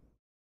 Yeah.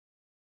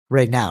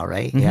 Right now,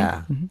 right? Mm-hmm.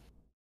 Yeah. Mm-hmm.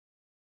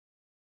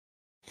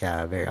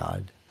 Yeah, very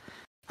odd.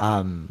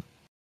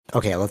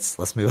 Okay,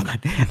 let's move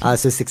on.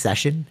 So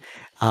Succession.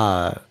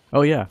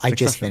 Oh yeah. I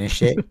just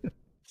finished it.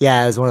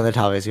 Yeah, it was one of the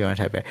topics we want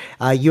to talk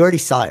about. You already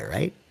saw it,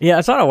 right? Yeah,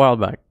 I saw it a while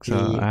back,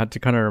 so I had to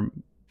kind of.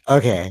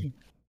 Okay,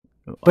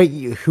 but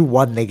who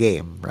won the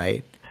game,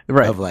 right?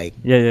 Right. Of like,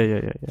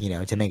 yeah. You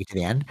know, to make it to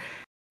the end.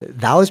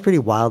 That was pretty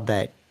wild.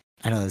 That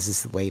I know this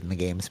is late in the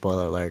game.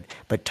 Spoiler alert.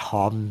 But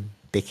Tom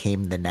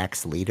became the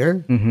next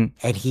leader,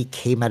 and he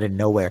came out of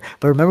nowhere.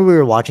 But remember, we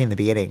were watching in the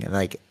beginning, and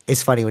like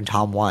it's funny when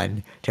Tom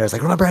won. Tara's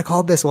like, "Remember, I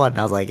called this one." And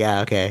I was like,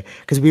 "Yeah, okay,"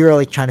 because we were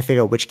like trying to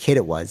figure out which kid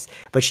it was.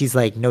 But she's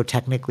like, "No,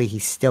 technically,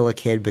 he's still a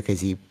kid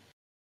because he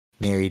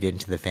married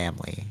into the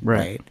family,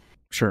 right?"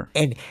 Sure.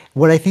 And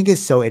what I think is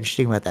so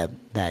interesting about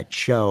that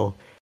show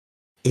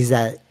is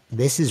that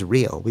this is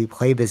real. We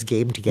play this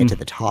game to get to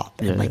the top,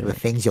 and the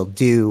things you'll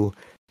do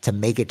to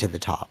make it to the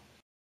top.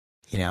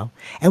 You know,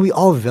 and we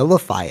all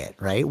vilify it,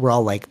 right? We're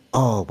all like,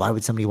 oh, why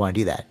would somebody want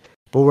to do that?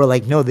 But we're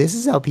like, no, this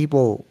is how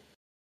people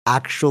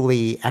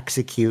actually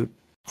execute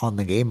on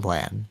the game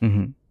plan,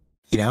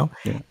 you know?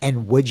 Yeah.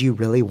 And would you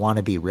really want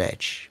to be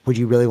rich? Would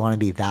you really want to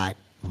be that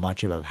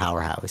much of a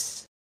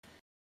powerhouse?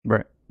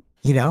 Right.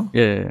 You know?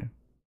 Yeah.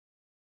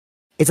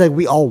 It's like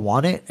we all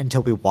want it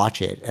until we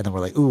watch it, and then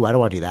we're like, ooh, I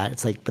don't want to do that.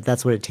 It's like, but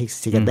that's what it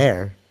takes to get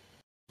there,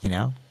 you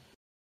know?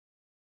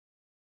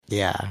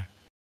 Yeah.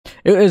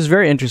 It was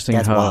very interesting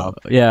That's wild.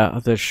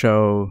 the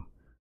show,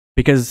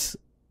 because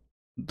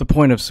the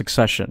point of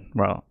Succession,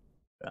 well,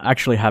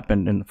 actually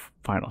happened in the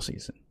final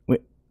season,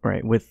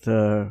 right? With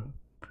the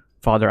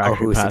father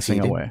actually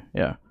passing away.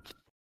 Yeah.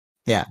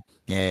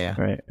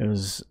 Right. It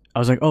was. I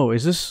was like, oh,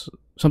 is this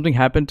something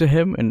happened to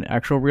him in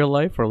actual real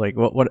life, or like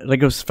what?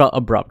 Like it felt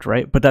abrupt,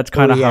 right? But that's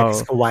kind of how.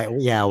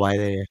 Why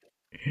they?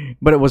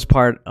 But it was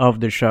part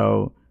of the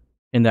show,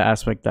 in the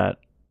aspect that,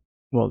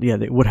 well, yeah,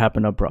 it would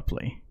happen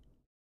abruptly.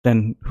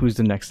 Then who's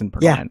the next in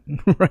line?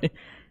 Right.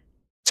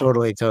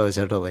 Totally.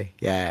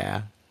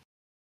 Yeah.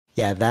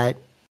 That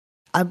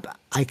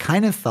I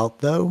kind of felt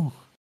though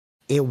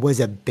it was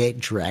a bit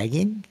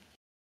dragging.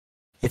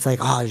 It's like,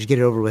 oh, just get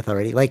it over with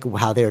already. Like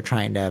how they were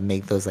trying to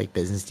make those like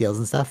business deals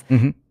and stuff.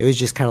 It was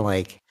just kind of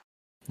like,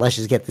 let's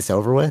just get this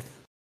over with.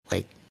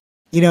 Like,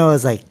 it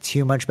was like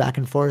too much back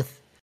and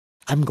forth.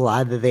 I'm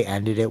glad that they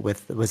ended it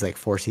with it was like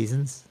 4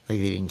 seasons. Like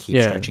they didn't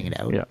keep stretching it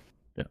out.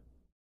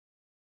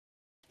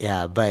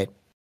 Yeah, but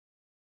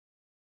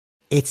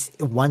it's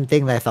one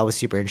thing that I thought was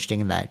super interesting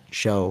in that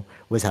show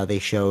was how they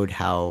showed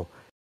how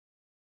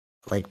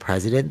like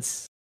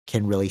presidents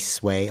can really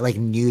sway, like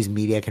news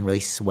media can really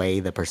sway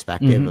the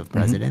perspective of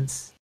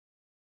presidents.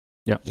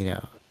 Yeah.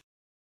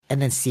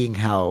 And then seeing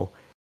how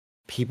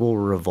people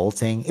were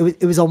revolting.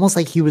 It was almost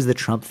like he was the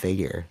Trump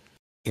figure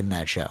in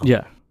that show.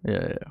 Yeah.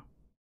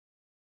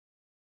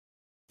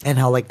 And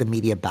how like the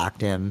media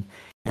backed him,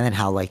 and then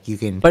how like you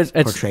can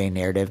portray a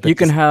narrative. But you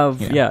can have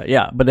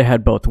but they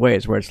had both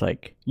ways where it's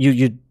like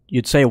you'd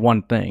say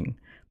one thing,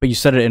 but you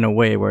said it in a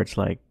way where it's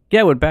like,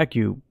 yeah, I would back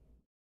you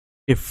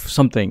if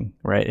something,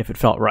 right, if it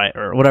felt right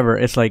or whatever.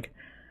 It's like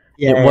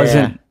it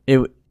wasn't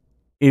it,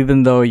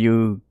 even though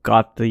you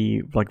got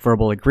the like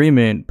verbal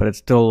agreement, but it's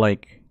still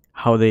like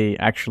how they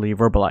actually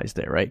verbalized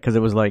it, right? Because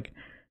it was like,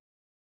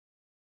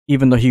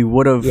 even though he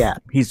would have,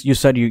 you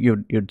said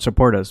you'd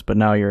support us, but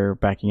now you're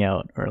backing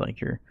out, or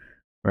like you're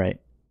right.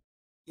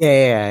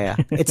 Yeah.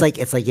 It's like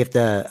if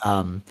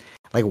the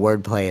like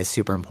wordplay is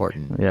super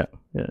important. Yeah.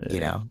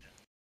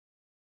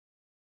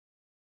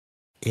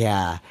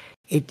 Yeah.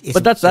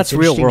 But that's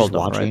real world,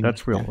 though, right?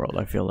 That's real world.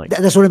 I feel like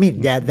that's what I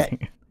mean. Yeah,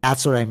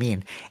 that's what I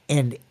mean.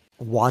 And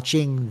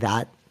watching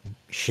that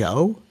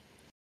show,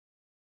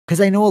 because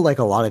I know like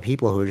a lot of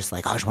people who are just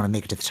like, I just want to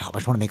make it to the top. I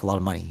just want to make a lot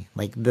of money.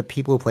 Like the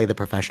people who play the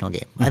professional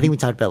game. I think we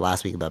talked about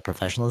last week about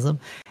professionalism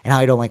and how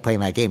I don't like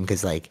playing that game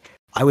because like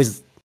I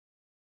was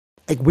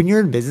like, when you're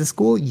in business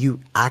school, you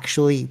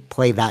actually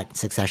play that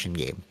Succession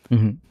game.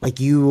 Like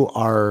you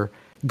are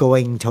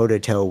going toe to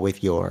toe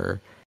with your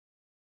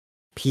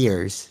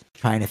peers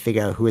trying to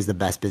figure out who is the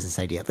best business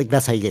idea. Like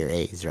that's how you get your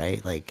A's,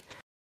 right? Like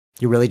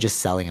you're really just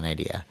selling an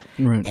idea.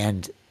 Right.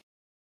 And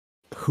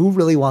who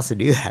really wants to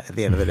do that at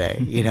the end of the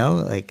day?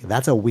 Like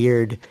that's a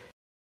weird,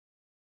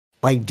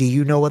 like, do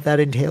you know what that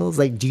entails?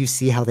 Like, do you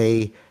see how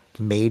they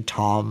made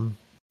Tom,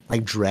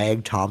 like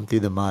drag Tom through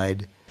the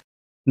mud?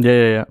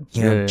 Yeah.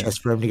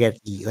 Just for him to get,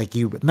 like,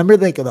 you remember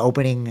like the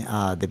opening,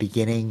 the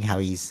beginning, how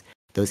he's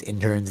those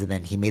interns and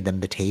then he made them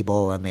the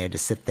table and they had to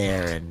sit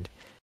there and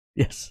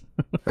yes.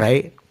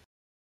 Right?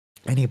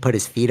 And he put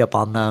his feet up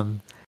on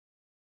them.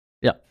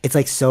 Yeah. It's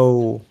like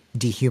so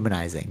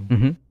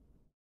dehumanizing.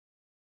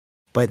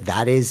 But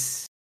that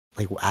is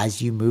like,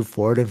 as you move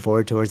forward and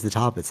forward towards the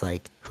top, it's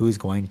like, who's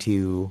going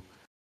to,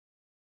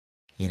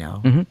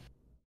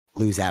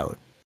 lose out?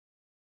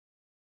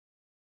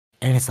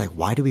 And it's like,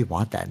 why do we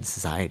want that in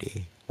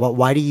society?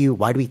 Why do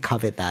we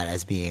covet that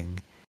as being,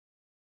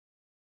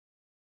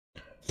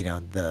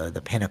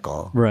 the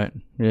pinnacle? Right.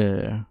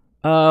 Yeah.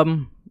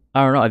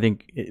 I don't know. I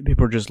think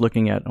people are just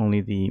looking at only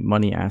the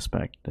money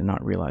aspect and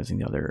not realizing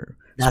the other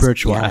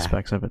spiritual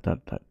aspects of it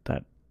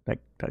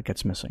that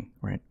gets missing,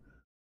 right?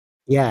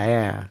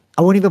 Yeah.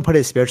 I won't even put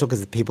it spiritual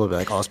because people will be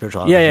like, "Oh,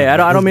 spiritual." Yeah.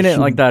 I don't mean it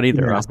like that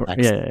either.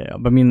 Yeah.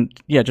 But I mean,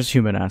 just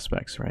human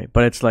aspects, right?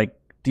 But it's like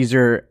these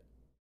are.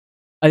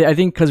 I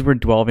think because we're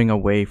dwelling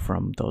away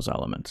from those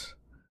elements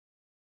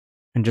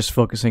and just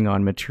focusing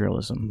on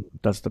materialism.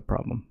 That's the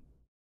problem.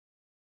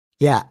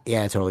 Yeah.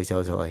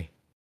 Totally.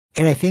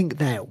 And I think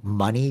that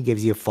money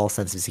gives you a false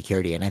sense of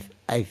security, and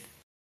I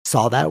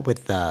saw that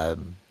with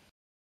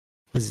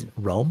was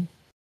Rome.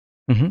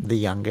 The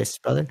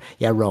youngest brother.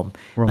 Yeah, Rome.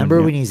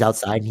 Remember when he was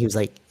outside and he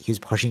was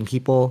pushing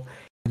people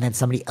and then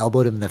somebody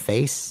elbowed him in the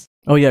face?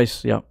 Oh,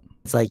 yes. Yeah.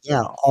 It's like,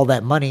 yeah, all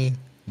that money,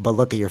 but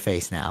look at your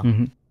face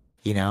now.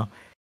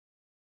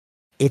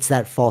 It's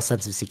that false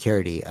sense of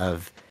security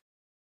of,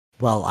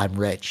 well, I'm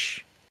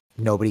rich.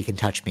 Nobody can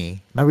touch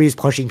me. Remember he was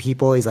pushing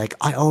people. He's like,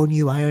 I own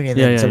you. And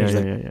then somebody's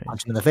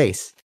punch him in the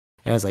face.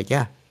 And I was like,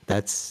 yeah,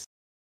 that's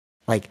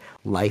like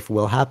life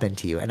will happen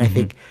to you. And I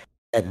think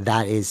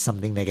that is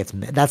something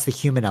that's the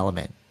human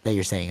element that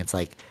you're saying. It's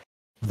like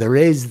there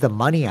is the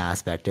money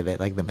aspect of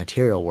it, like the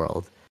material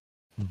world,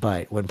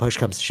 but when push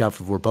comes to shove,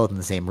 if we're both in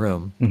the same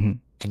room and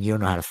you don't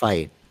know how to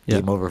fight,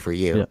 game over for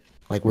you.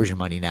 Like, where's your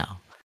money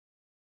now?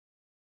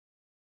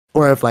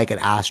 Or if like an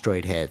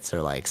asteroid hits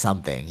or like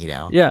something,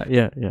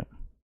 Yeah.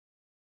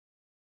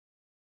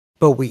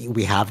 But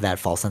we have that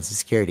false sense of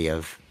security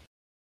of,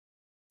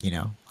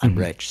 I'm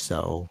rich,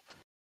 so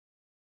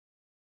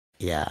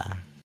yeah.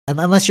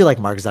 Unless you're like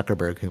Mark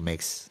Zuckerberg, who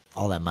makes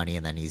all that money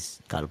and then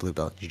he's got a blue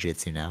belt in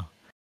jiu-jitsu now.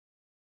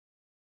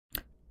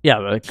 Yeah,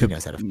 but he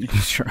knows how to.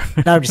 Sure.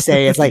 No, I'm just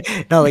saying, it's like,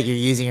 no, like you're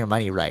using your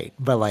money right,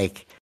 but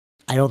like,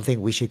 I don't think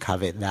we should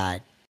covet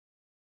that.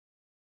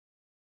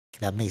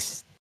 That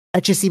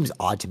just seems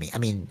odd to me. I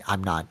mean,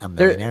 I'm not a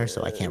millionaire,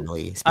 so I can't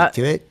really speak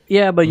to it.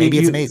 Yeah, but maybe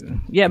it's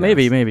amazing. Yeah,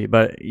 maybe,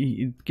 but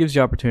it gives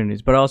you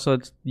opportunities. But also,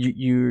 it's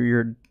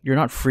you're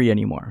not free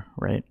anymore,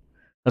 right?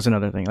 That's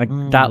another thing. Like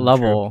that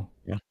level. True.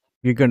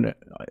 Yeah.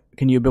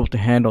 Can you be able to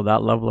handle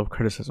that level of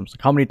criticisms?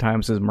 Like how many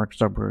times does Mark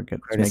Zuckerberg get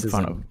made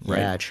fun of? Right?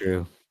 Yeah,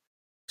 true.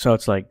 So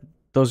it's like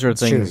those are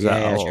things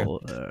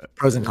that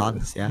pros and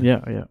cons. Yeah.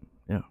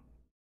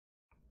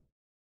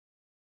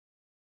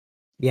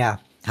 Yeah.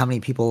 How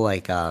many people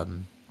like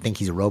think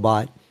he's a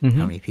robot, Mm-hmm.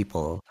 how many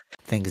people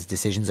think his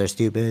decisions are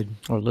stupid.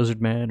 Or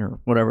Lizard Man or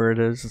whatever it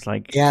is. It's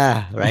like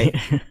Yeah, right.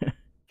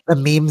 The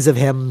memes of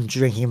him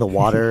drinking the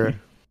water.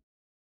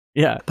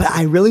 Yeah. But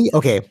I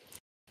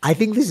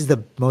think this is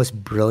the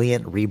most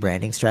brilliant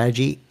rebranding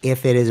strategy,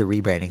 if it is a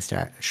rebranding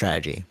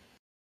strategy.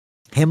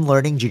 Him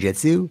learning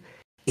jujitsu,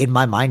 in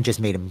my mind, just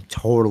made him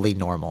totally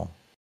normal.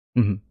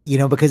 Mm-hmm. You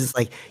know, because it's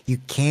like you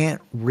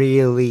can't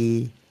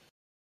really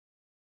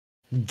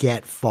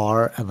get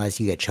far unless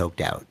you get choked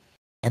out.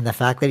 And the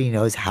fact that he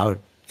knows how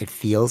it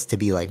feels to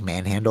be like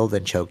manhandled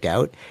and choked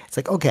out, it's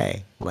like,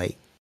 okay, like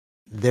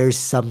there's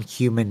some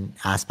human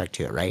aspect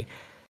to it, right?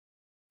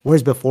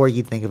 Whereas before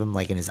you'd think of him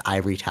like in his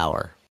ivory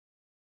tower.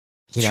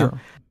 You know?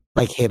 Sure.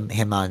 Like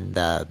him on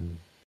the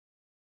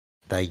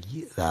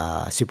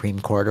Supreme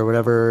Court or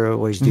whatever,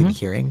 where he's doing the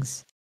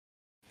hearings.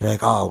 You're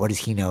like, oh, what does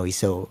he know? He's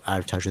so out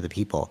of touch with the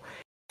people.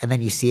 And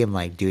then you see him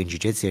like doing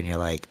jujitsu, and you're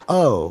like,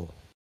 oh,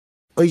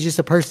 he's just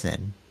a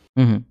person.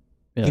 Mm-hmm. You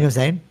Yeah. know what I'm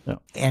saying? Yeah.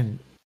 And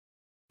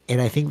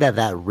I think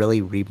that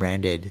really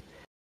rebranded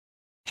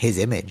his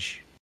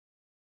image.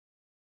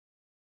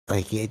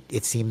 Like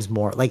it seems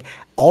more like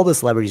all the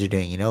celebrities are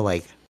doing. You know,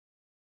 like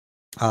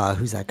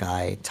who's that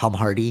guy? Tom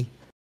Hardy.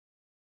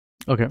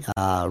 Okay.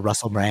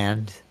 Russell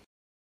Brand.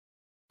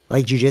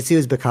 Like jujitsu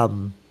has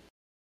become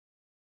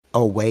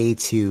a way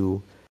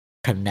to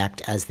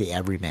connect as the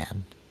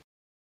everyman.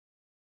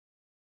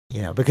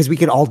 You know, because we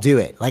can all do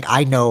it. Like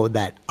I know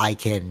that I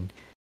can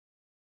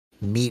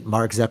meet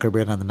Mark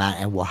Zuckerberg on the mat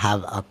and we'll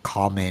have a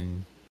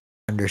common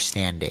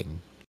understanding.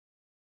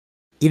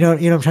 You know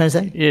what I'm trying to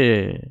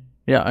say?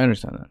 Yeah, I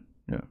understand that.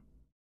 Yeah.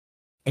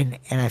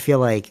 And I feel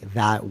like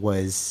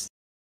that's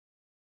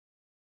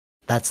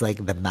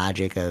like the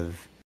magic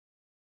of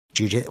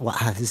jiu-jitsu. Wow,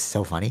 this is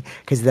so funny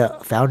because the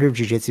founder of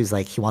jiu-jitsu is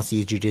like he wants to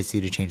use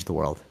jiu-jitsu to change the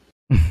world.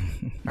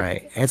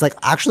 Right? And it's like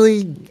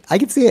actually I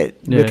can see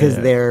it because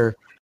they're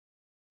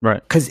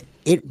right. Because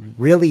it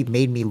really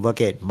made me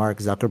look at Mark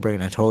Zuckerberg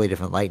in a totally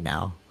different light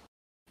now.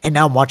 And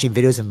now I'm watching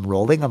videos of him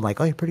rolling. I'm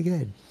like, oh, you're pretty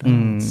good.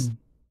 Oh, it's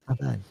not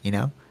bad, you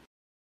know?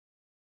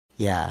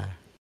 Yeah.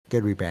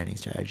 Good rebranding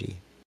strategy.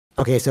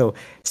 Okay, so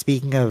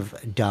speaking of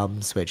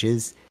dumb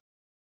switches,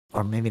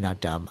 or maybe not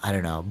dumb, I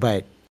don't know,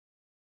 but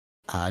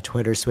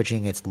Twitter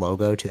switching its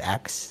logo to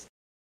X.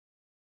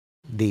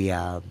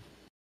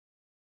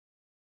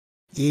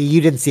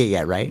 You didn't see it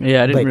yet, right?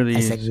 Yeah, I didn't really.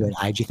 I sent you an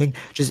IG thing.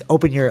 Just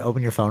open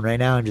your phone right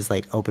now and just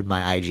like open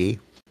my IG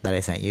that I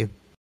sent you.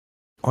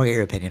 I want to get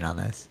your opinion on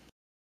this.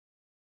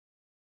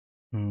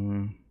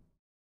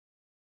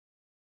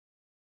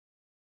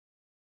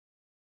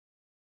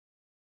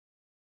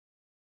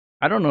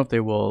 I don't know if they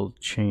will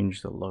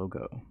change the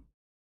logo.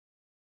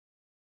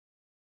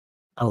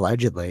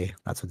 Allegedly,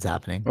 that's what's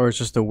happening. Or it's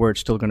just the word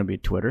still going to be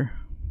Twitter.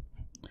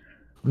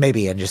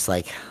 Maybe, and just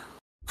like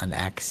an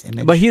X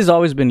image. But he's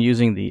always been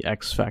using the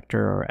X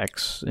Factor or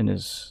X in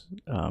his.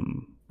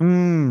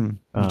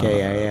 Okay,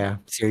 yeah.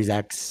 Series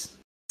X,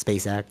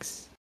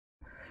 SpaceX.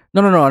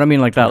 No. I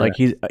mean like that. Like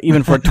he's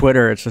even for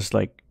Twitter, it's just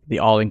like the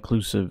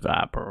all-inclusive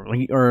app,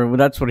 or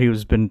that's what he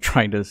was been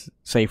trying to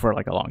say for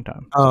like a long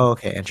time. Oh,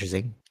 okay,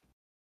 interesting.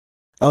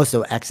 Oh,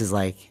 so X is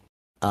like.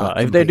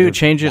 If they do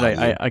change it,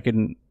 I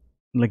can.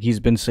 Like he's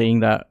been saying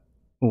that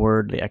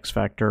word, the X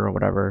Factor or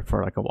whatever,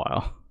 for like a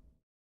while.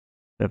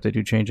 If they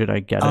do change it,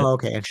 I get it. Oh,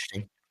 okay,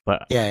 interesting.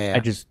 But yeah. I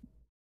just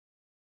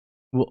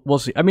we'll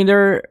see. I mean,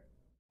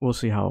 we'll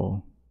see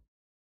how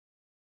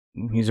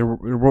he's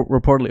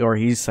reportedly, or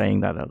he's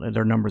saying that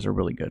their numbers are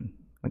really good,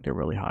 like they're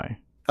really high.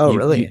 Oh,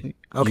 really?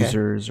 Okay.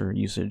 Users or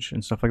usage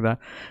and stuff like that.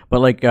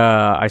 But like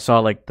I saw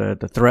like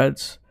the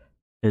threads,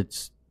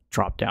 it's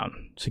dropped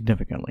down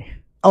significantly.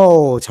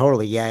 Oh,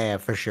 totally. Yeah,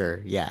 for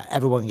sure. Yeah,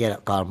 everyone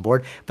got on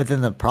board. But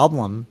then the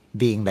problem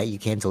being that you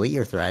can't delete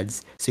your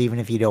threads. So even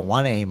if you don't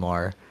want it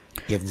anymore,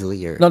 you have to delete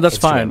your. No, that's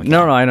Instagram fine. account.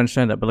 No, I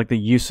understand that. But like the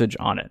usage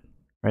on it,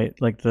 right?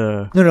 Like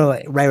the no,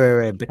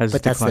 right. But that's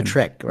declined. the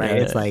trick, right?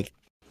 Yeah. It's like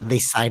they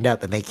signed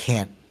up and they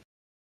can't.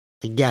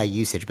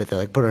 Usage, but they're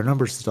like, but our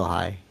numbers still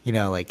high. You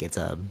know, like it's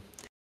a.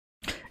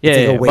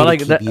 Yeah, but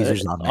like that,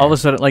 users on there. All of a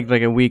sudden, like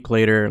a week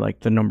later,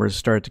 like the numbers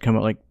start to come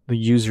out. Like the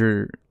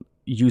user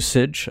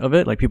usage of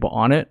it, like people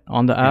on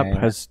the app,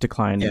 has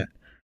declined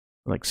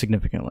like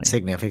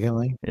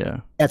significantly. Yeah,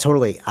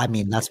 totally. I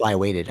mean, that's why I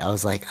waited. I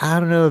was like, I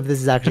don't know if this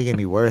is actually gonna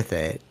be worth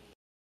it.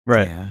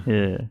 Right.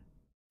 Yeah.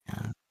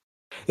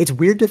 It's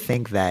weird to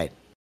think that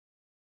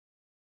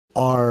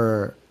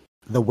our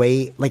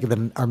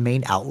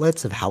main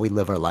outlets of how we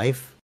live our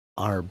life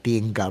are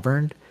being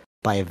governed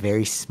by a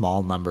very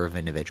small number of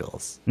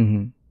individuals.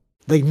 Mm-hmm.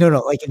 Like no,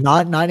 like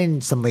not in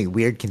some like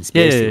weird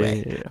conspiracy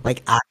way. Yeah.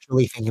 Like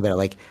actually think about it.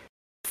 Like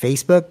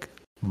Facebook,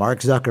 Mark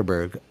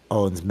Zuckerberg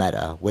owns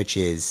Meta, which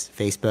is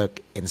Facebook,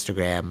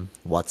 Instagram,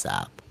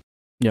 WhatsApp.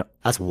 Yeah,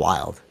 that's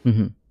wild.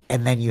 Mm-hmm.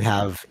 And then you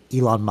have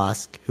Elon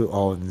Musk, who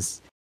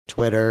owns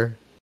Twitter,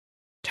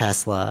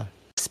 Tesla,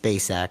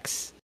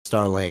 SpaceX,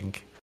 Starlink.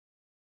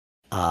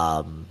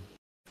 All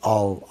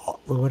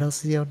what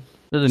else does he own?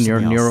 There's a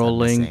something else I'm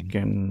Neuralink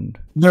missing. and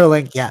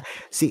Neuralink, yeah.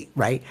 See,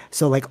 right?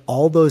 So like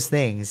all those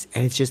things,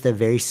 and it's just a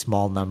very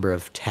small number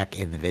of tech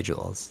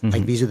individuals.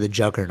 Like Mhm. these are the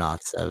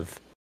juggernauts of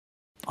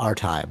our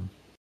time.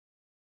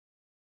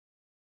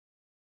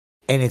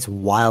 And it's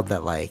wild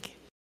that like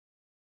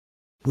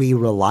we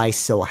rely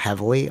so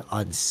heavily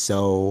on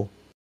so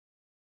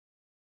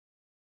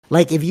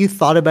like if you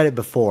thought about it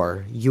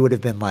before, you would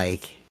have been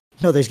like,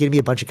 no, there's going to be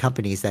a bunch of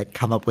companies that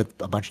come up with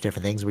a bunch of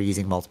different things. We're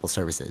using multiple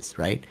services,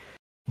 right?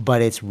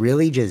 But it's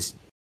really just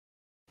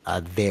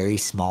a very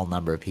small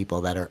number of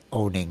people that are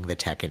owning the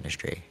tech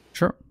industry.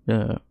 sure,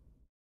 yeah,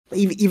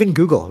 Even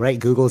Google, right?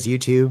 Google's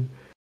YouTube.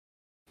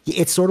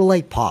 It's sort of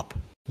like pop.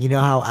 You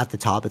know how at the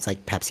top it's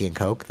like Pepsi and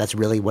Coke? That's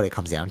really what it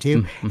comes down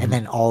to. mm-hmm. And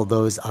then all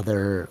those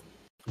other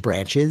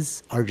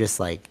branches are just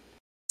like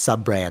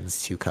sub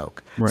brands to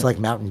Coke. Right. So like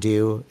Mountain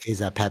Dew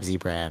is a Pepsi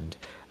brand.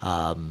 You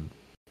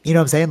know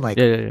what I'm saying? Like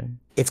yeah.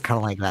 it's kind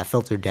of like that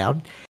filtered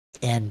down.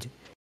 And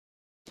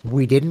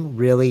we didn't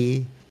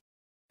really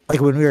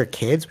like when we were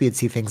kids, we'd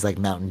see things like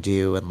Mountain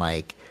Dew and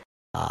like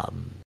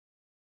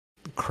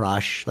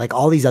Crush, like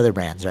all these other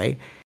brands, right?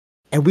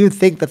 And we would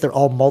think that they're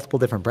all multiple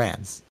different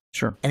brands.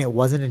 Sure. And it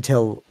wasn't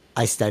until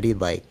I studied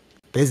like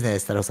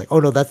business that I was like, oh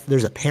no,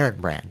 there's a parent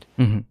brand.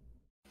 Mm-hmm.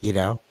 You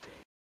know?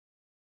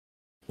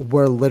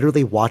 We're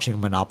literally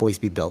watching monopolies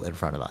be built in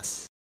front of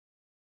us.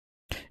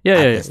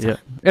 Yeah.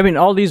 I mean,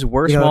 all these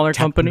were smaller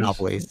tech companies.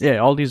 monopolies. Yeah,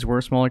 all these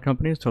were smaller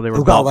companies, so they were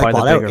Who got bought by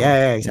bought the out. bigger.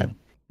 Yeah, exactly.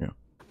 Yeah.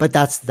 But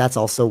that's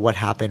also what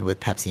happened with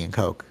Pepsi and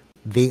Coke.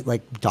 They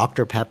like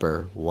Dr.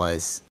 Pepper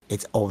was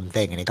its own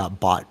thing, and it got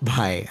bought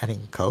by I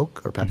think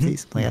Coke or Pepsi,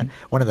 something like that.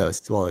 One of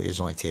those. Well, there's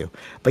only two,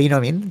 but you know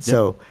what I mean.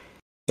 So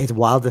it's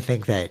wild to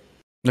think that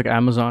Like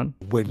Amazon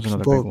when is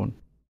another people big one.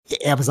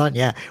 Amazon,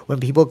 yeah, when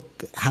people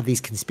have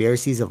these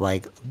conspiracies of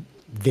like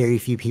very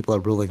few people are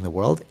ruling the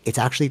world, it's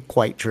actually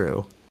quite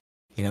true.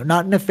 You know,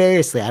 not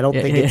nefariously. I don't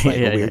think it's like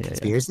a weird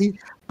conspiracy,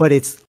 but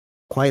it's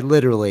quite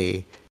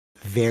literally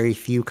very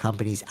few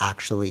companies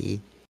actually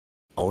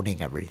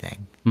owning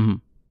everything. Mm-hmm.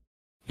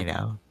 You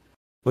know,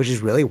 which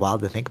is really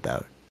wild to think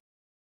about.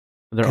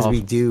 Because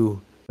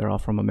They're all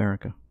from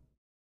America.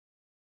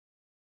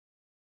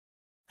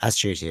 That's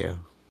true too.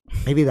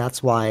 Maybe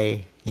that's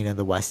why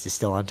the West is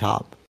still on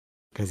top,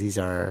 because these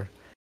are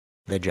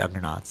the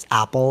juggernauts.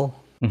 Apple.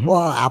 Mm-hmm.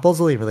 Well,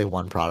 Apple's only really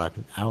one product.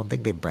 I don't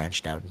think they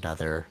branched out into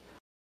other.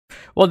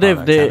 Well, they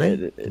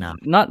no.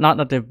 Not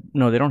that they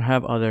don't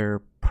have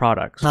other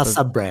products. Not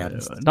sub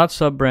brands. Not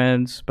sub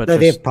brands, but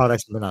they have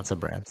products, but not sub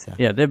brands.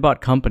 Yeah, they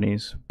bought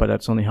companies, but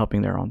that's only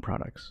helping their own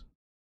products.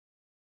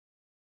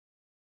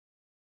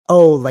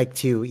 Oh, like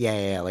to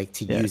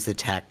use the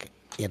tech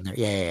in there.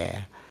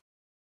 Yeah.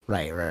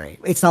 Right.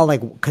 It's not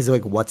like because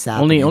like WhatsApp.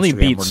 Only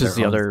Beats is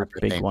the other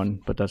big one,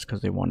 but that's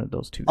because they wanted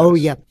those two guys. Oh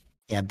yeah,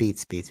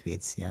 Beats.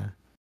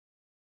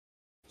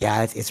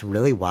 Yeah, it's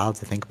really wild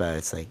to think about.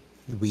 It's like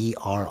we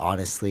are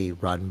honestly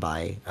run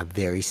by a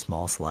very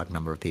small select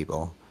number of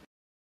people,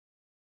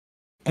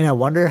 and I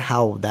wonder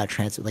how that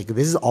transfer. Like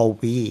this is all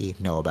we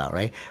know about,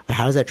 right? But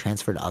how does that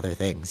transfer to other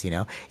things?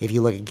 If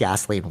you look at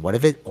gasoline, what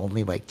if it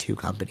only like two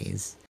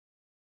companies?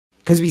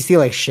 Because we see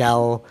like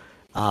Shell,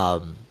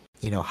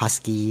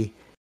 Husky.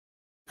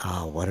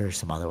 What are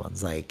some other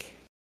ones like?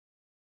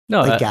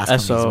 No, like gas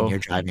companies Esso. when you're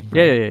driving.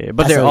 Yeah.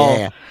 But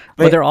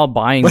they're all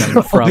buying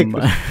them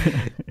from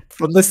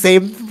from the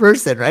same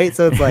person, right?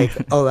 So it's like,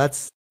 oh,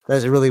 that's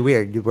really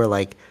weird. We're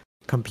like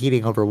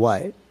competing over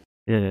what?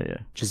 Yeah.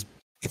 Just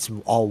it's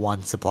all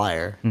one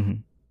supplier.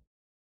 Mm-hmm.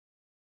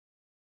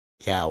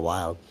 Yeah,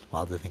 wild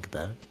to think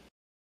about.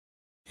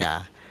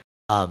 Yeah.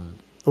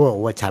 Well,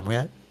 what time are we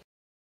at?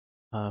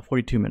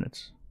 42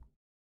 minutes.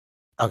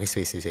 Okay,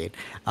 sweet.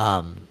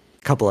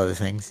 Couple other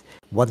things.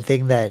 One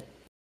thing that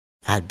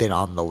had been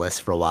on the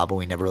list for a while, but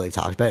we never really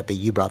talked about it, but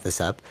you brought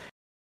this up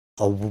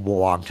a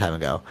long time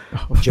ago.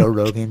 Joe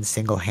Rogan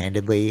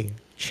single-handedly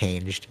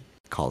changed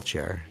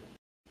culture.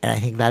 And I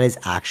think that is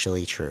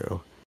actually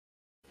true.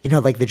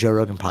 Like the Joe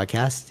Rogan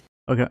podcast?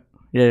 Okay.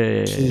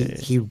 Yeah.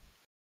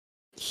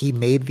 He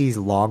made these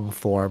long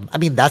form. I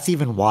mean, that's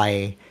even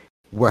why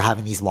we're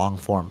having these long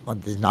form,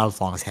 not as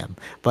long as him,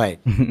 but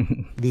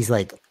these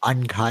like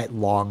uncut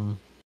long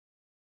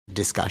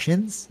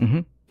discussions. Mm-hmm.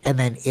 And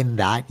then in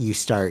that you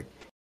start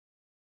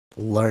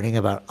learning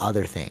about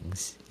other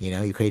things.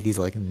 You create these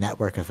like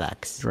network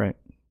effects. Right.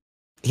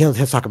 He'll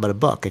talk about a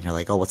book and you're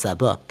like, oh, what's that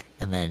book?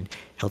 And then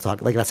he'll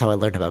talk like that's how I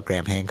learned about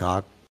Graham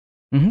Hancock.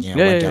 Mm-hmm.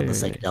 Went down the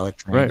psychedelic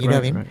train. Right, what I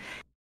mean? Right.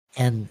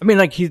 And I mean,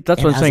 like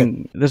that's what I'm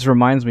saying. This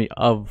reminds me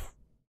of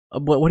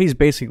what he's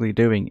basically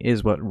doing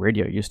is what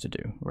radio used to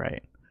do,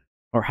 right?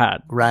 Or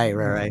had.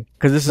 Right.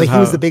 Because this is like he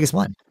was the biggest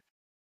one.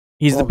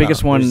 He's the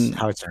biggest one.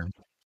 Howard Stern.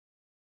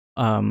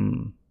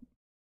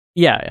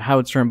 Yeah,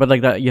 Howard Stern, but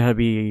like that, you have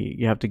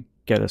to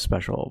get a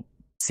special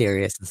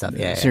Sirius and stuff.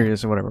 Yeah,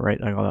 Sirius or whatever, right?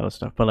 Like all that other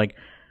stuff. But like,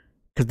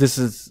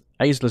 because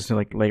I used to listen to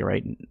like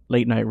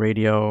late night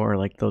radio or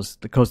like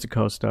the coast to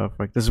coast stuff.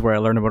 Like this is where I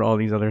learned about all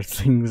these other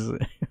things.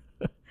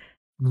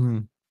 Mm-hmm.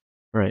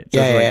 Right. So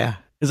yeah.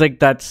 It's like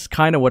that's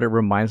kind of what it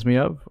reminds me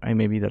of.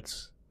 Maybe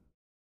that's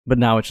But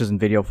now it's just in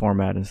video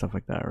format and stuff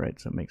like that, right?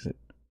 So it makes it.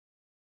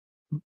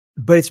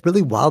 But it's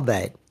really wild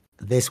that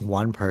this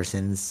one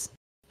person's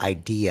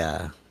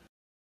idea,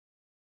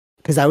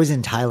 because I was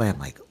in Thailand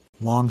like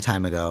long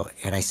time ago,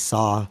 and I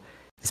saw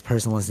this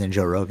person listening to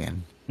Joe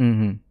Rogan,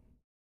 Mm-hmm.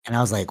 and I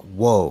was like,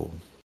 "Whoa,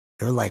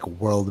 you're like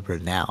world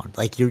renowned.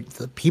 Like you're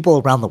the people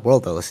around the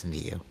world that listen to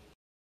you,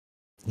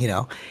 you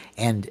know."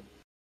 And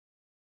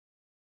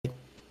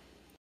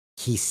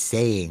he's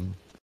saying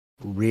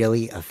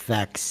really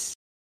affects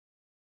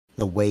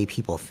the way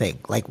people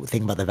think. Like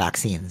think about the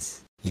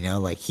vaccines, you know.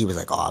 Like he was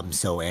like, "Oh, I'm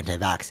so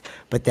anti-vax,"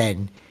 but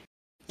then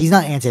he's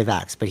not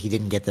anti-vax, but he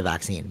didn't get the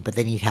vaccine. But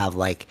then you'd have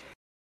like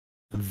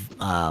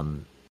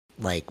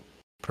like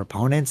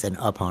proponents and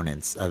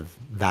opponents of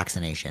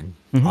vaccination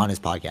Mhm. on his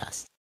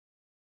podcast,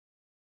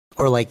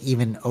 or like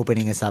even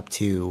opening us up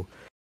to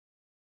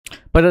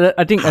But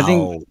I think how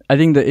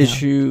the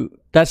issue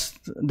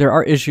there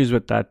are issues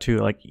with that too.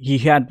 Like he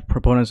had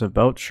proponents of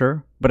both,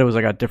 sure, but it was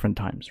like at different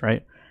times,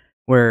 right?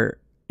 Where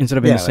instead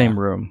of in the same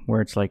room,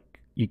 where it's like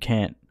you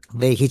can't.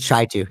 he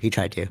tried to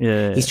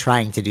Yeah. he's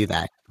trying to do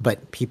that,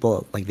 but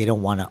people like they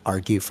don't want to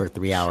argue for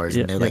 3 hours,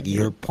 Yeah, and they're yeah, like, yeah.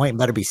 your point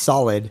better be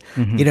solid.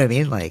 Mhm. You know what I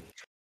mean? Like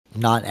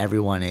not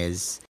everyone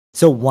is.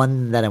 So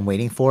one that I'm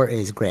waiting for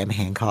is Graham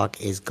Hancock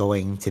is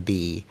going to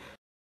be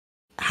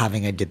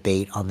having a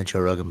debate on the Joe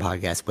Rogan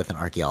podcast with an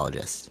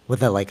archaeologist,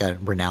 with a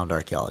renowned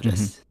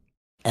archaeologist,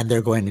 and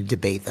they're going to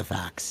debate the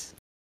facts,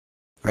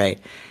 right?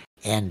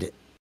 And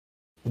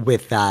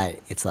with that,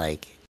 it's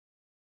like,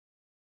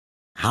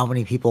 how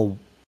many people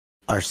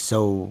are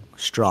so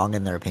strong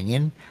in their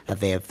opinion that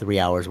they have 3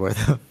 hours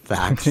worth of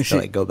facts to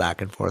like go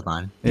back and forth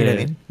on? You know what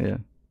I mean? Yeah.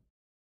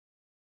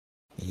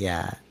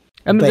 Yeah.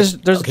 I mean,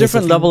 But, there's okay,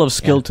 different so level of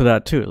skill yeah. to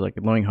that too,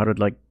 like knowing how to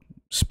like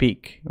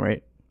speak,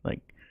 right?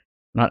 Like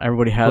not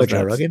everybody has What, Joe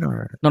that. Rogan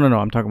or? No,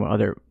 I'm talking about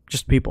other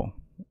just people,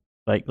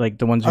 like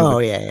the ones who Oh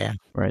like, yeah.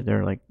 right?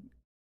 They're like,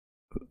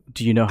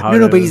 do you know how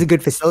No, but he's to? a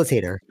good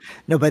facilitator.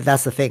 No, but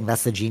that's the thing.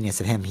 That's the genius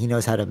of him. He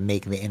knows how to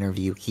make the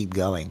interview keep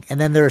going. And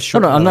then there are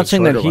short, No, I'm not like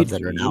saying that shorter he, ones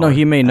that are an hour.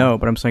 he may know,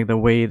 but I'm saying the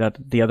way that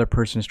the other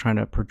person is trying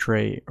to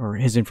portray or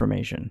his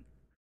information.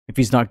 If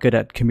he's not good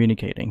at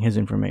communicating his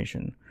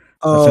information,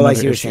 that's Oh, I another see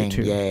what you're issue saying.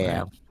 too. Yeah.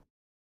 Right?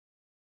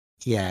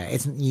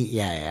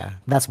 Yeah.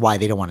 That's why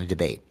they don't want to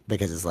debate,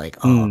 because it's like,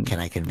 oh, can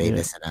I convey Yeah.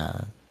 this in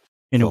a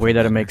In a way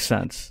that it manner? makes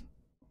sense.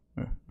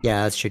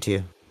 Yeah, that's true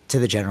too. To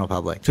the general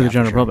public. To the Yeah, for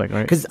general sure. public,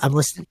 right? Because I'm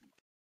listening.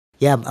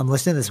 Yeah, I'm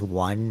listening to this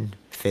one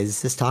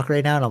physicist talk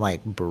right now, and I'm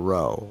like,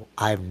 bro,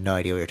 I have no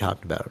idea what you're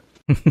talking about.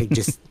 Like,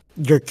 just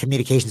your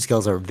communication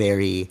skills are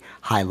very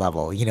high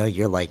level. You know,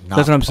 you're like not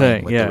That's what I'm playing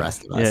saying. with Yeah. the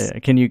rest of us. Yeah.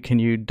 Can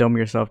you dumb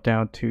yourself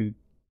down to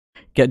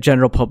get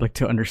general public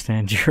to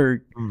understand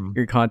your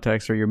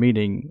context or your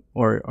meaning,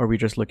 or are we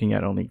just looking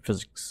at only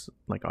physics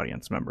like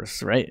audience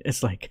members, right?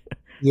 It's like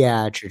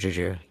Yeah,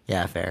 true.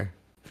 Yeah, fair.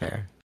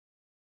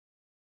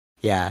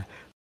 Yeah,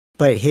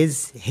 but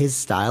his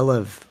style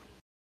of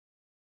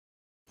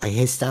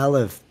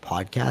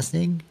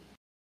podcasting,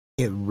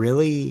 it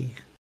really,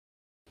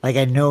 like,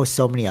 I know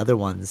so many other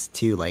ones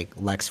too, like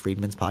Lex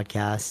Friedman's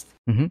podcast.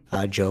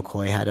 Joe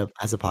Coy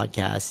has a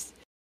podcast.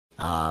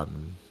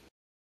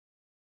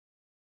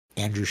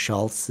 Andrew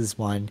Schultz is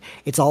one.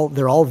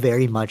 They're all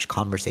very much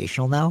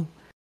conversational now.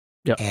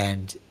 Yeah.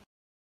 And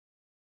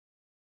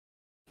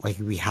like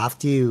we have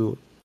to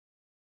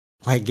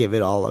like give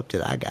it all up to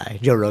that guy,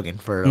 Joe Rogan,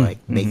 for like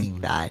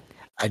making that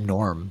a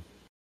norm,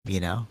 you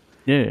know?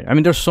 Yeah. I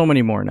mean, there's so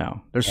many more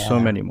now. There's so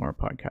many more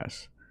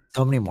podcasts.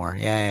 So many more.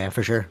 Yeah,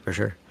 for sure.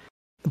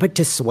 But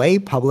to sway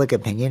public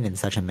opinion in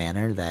such a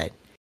manner that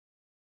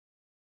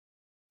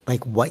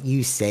like what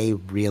you say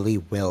really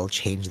will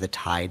change the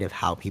tide of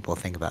how people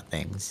think about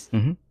things.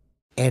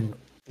 And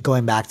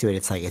going back to it,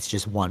 it's like it's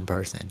just one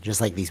person, just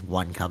like these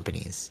one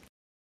companies.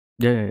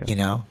 Yeah. You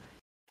know,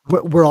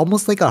 we're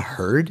almost like a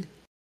herd.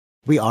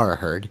 We are a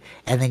herd,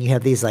 and then you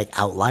have these like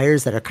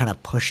outliers that are kind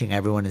of pushing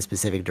everyone in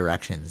specific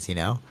directions. You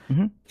know,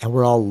 and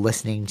we're all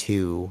listening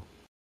to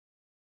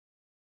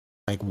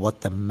like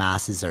what the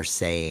masses are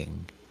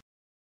saying.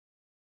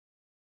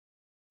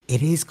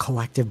 It is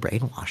collective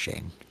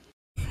brainwashing.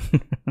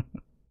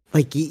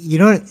 Like, you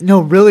know,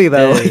 no, really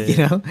though, like, you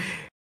know,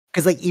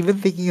 because like even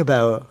thinking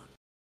about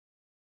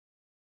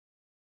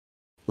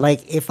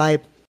like if I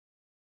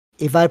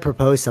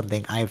propose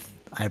something, I've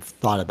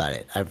thought about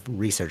it, I've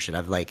researched it,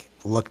 I've like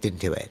looked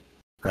into it,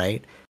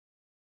 right?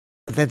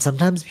 But then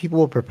sometimes people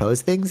will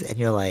propose things, and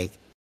you're like,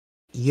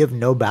 you have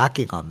no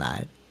backing on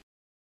that.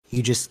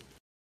 You just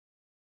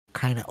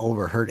kind of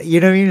overheard it. You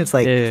know what I mean? It's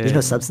like there's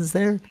no substance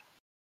there.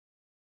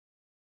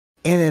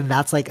 And then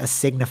that's like a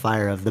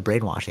signifier of the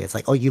brainwashing. It's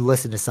like, oh, you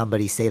listen to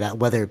somebody say that,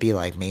 whether it be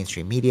like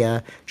mainstream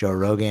media, Joe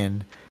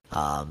Rogan, you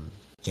know,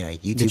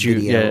 YouTube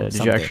video.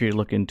 Did you actually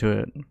look into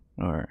it?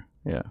 Or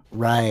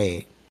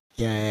right?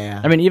 Yeah.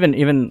 I mean, even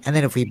and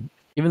then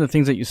even the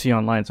things that you see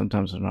online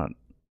sometimes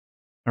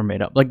are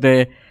made up. Like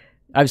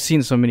I've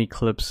seen so many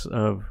clips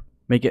of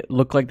make it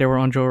look like they were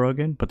on Joe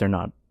Rogan, but they're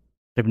not.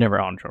 They've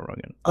never on Joe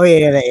Rogan. Oh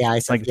yeah. I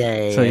saw, like,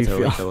 yeah. So you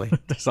totally, feel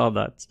there's all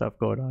that stuff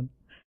going on.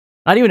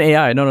 Not even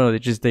AI. No.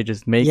 They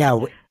just make Yeah,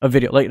 a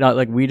video. Like not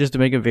like we just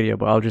make a video,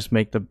 but I'll just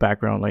make the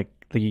background like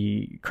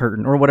the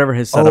curtain or whatever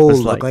his setup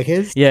is look like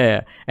his.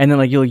 Yeah. And then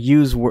like you'll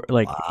use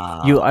like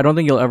you. Wow. I don't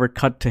think you'll ever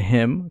cut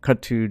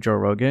to Joe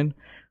Rogan,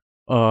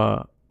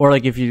 or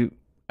like if you.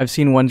 I've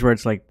seen ones where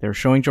it's like they're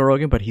showing Joe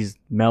Rogan, but he's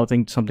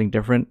mouthing something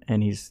different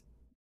and he's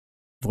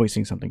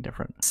voicing something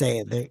different,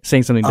 saying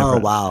something different. Oh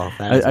wow,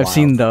 I've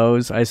seen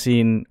those. I've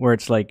seen where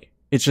it's like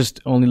it's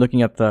just only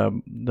looking at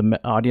the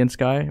audience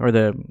guy or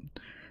the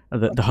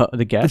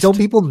guest. But don't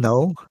people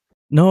know?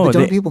 No, but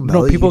don't people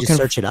know? No, people can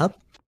search it up.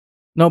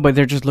 No, but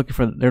they're just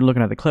they're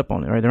looking at the clip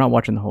only, right? They're not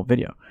watching the whole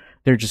video.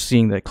 They're just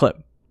seeing the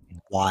clip.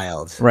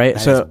 Wild, right?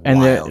 So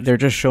and they're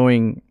just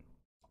showing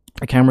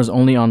the camera's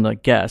only on the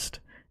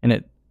guest,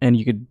 and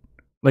you could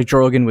like Joe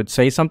Rogan would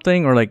say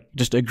something or like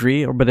just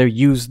agree, but they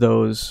use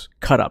those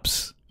cut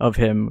ups of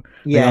him.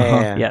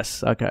 Yeah.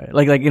 Yes. Okay.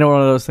 Like one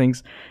of those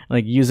things.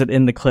 Like use it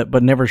in the clip,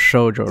 but never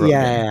show Joe Rogan.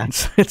 Yeah.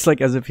 It's like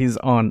as if he's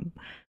on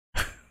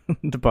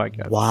the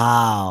podcast.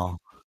 Wow.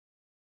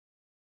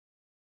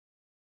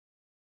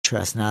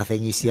 Trust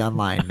nothing you see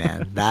online,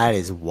 man. That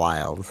is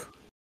wild.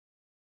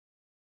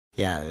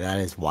 Yeah, that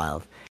is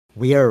wild.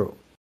 We are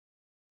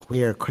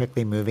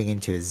quickly moving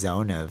into a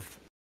zone of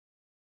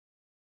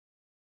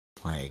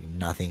like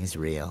nothing's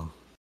real.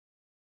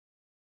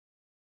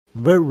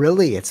 But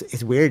really,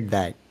 it's weird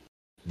that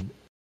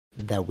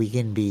we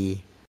can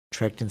be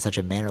tricked in such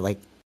a manner. Like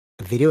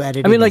video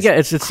editing. I mean, like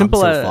it's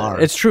simple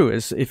as it's true.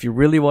 Is if you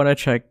really want to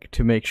check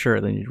to make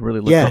sure, then you really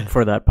look up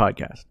for that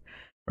podcast,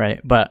 right?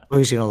 But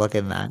who's gonna look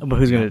in that? But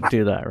who's gonna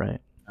do that, right?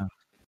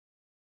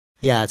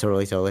 Yeah,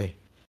 totally.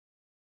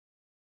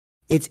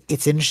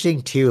 It's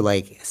interesting too,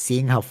 like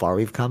seeing how far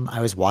we've come.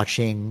 I was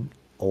watching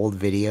old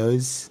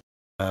videos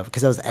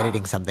because I was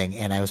editing something,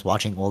 and I was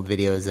watching old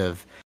videos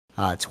of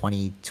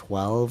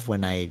 2012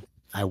 when I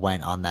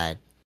went on that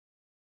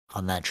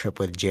trip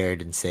with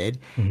Jared and Sid,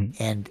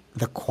 and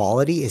the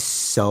quality is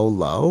so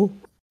low.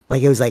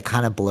 Like it was like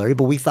kind of blurry,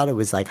 but we thought it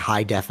was like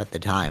high def at the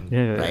time,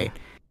 right?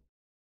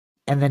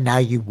 And then now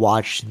you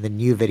watch the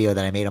new video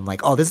that I made. I'm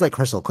like, oh, this is like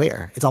crystal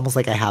clear. It's almost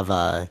like I have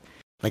a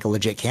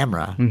legit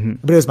camera,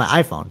 but it was my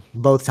iPhone.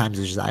 Both times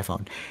it was just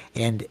iPhone,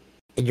 and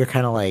you're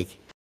kind of like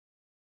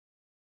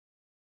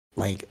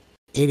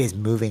it is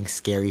moving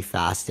scary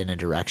fast in a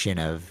direction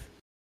of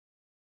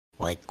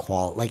like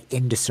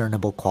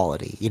indiscernible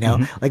quality, you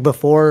know? Like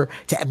before,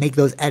 to make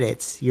those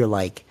edits, you're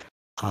like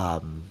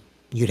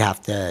you'd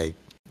have to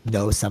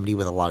know somebody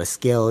with a lot of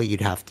skill,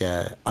 you'd have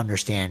to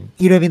understand,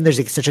 you know what I mean? There's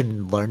like such a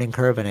learning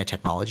curve and a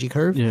technology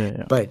curve,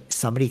 but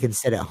somebody can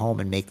sit at home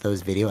and make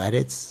those video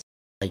edits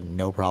like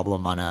no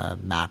problem on a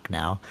Mac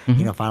now.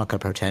 You know, Final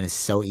Cut Pro 10 is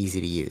so easy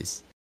to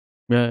use.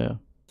 You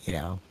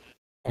know,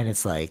 and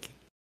it's like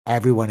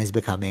everyone is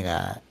becoming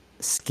a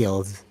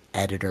skilled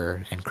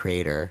editor and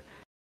creator.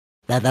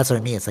 That's what I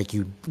mean. It's like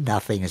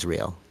nothing is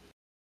real.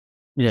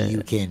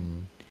 You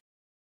can,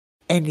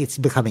 and it's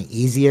becoming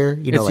easier.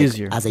 You know, like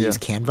as I use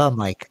Canva, I'm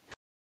like,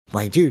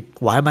 dude,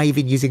 why am I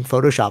even using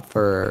Photoshop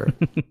for?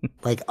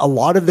 Like a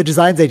lot of the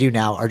designs I do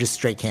now are just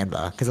straight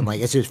Canva because I'm like,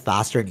 it's just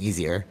faster and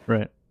easier.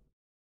 Right.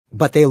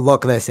 But they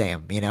look the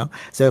same, you know.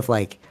 So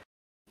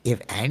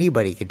if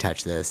anybody can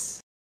touch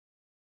this,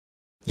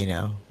 you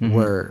know,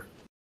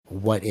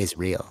 what is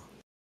real?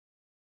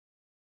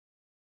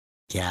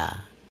 Yeah.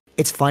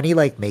 It's funny,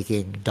 like,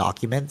 making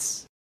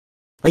documents.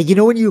 Like, you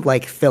know when you,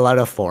 like, fill out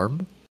a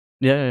form?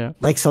 Yeah.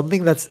 Like,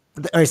 something that's...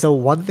 All right, so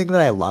one thing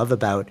that I love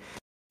about...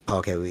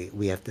 Okay,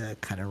 we have to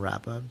kind of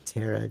wrap up.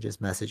 Tara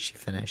just messaged she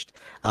finished.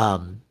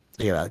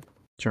 Yeah,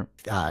 sure.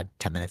 10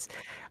 minutes.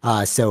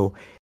 So,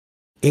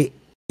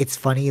 it's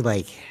funny,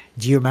 like...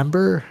 Do you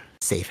remember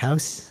Safe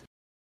House?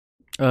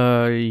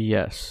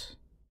 Yes.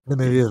 The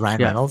movie with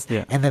Ryan Reynolds?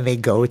 Yeah. And then they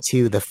go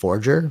to the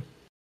forger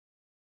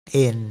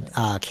in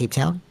Cape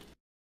Town.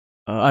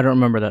 I don't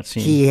remember that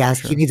scene. He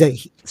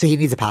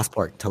needs a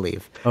passport to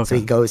leave. Okay. So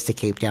he goes to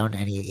Cape Town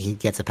and he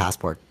gets a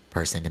passport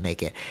person to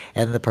make it.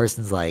 And the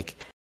person's like,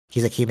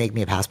 he's like, can you make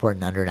me a passport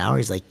in under an hour?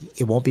 He's like,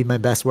 it won't be my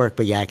best work,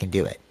 but yeah, I can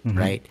do it.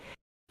 Right.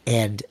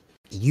 And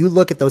you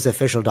look at those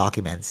official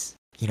documents,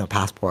 you know,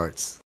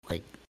 passports,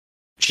 like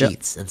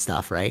sheets and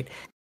stuff, right?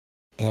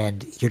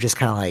 And you're just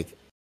kind of like,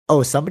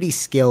 oh, somebody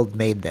skilled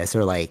made this,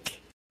 or like,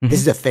 this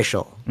is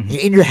official.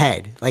 In your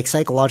head, like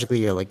psychologically,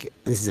 you're like,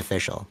 this is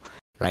official,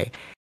 right?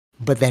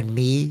 But then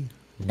me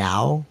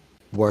now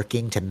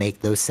working to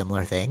make those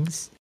similar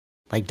things,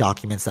 like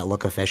documents that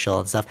look official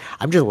and stuff,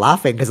 I'm just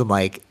laughing because I'm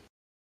like,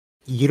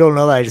 you don't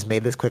know that I just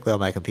made this quickly on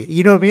my computer.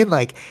 You know what I mean?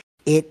 Like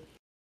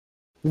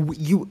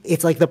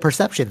it's like the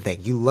perception thing.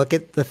 You look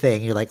at the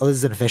thing, you're like, oh, this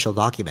is an official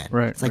document.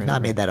 Right. It's like, I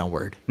made that on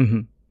Word.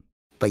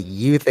 But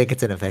you think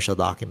it's an official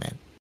document.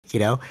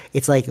 You know,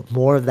 it's like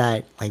more of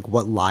that, like,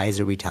 what lies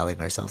are we telling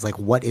ourselves? Like,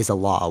 what is a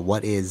law?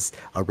 What is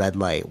a red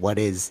light? What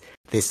is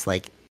this,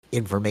 like,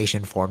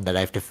 information form that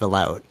I have to fill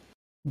out?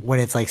 When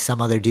it's like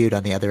some other dude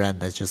on the other end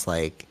that's just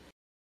like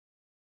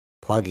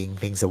plugging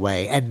things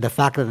away. And the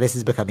fact that this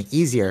is becoming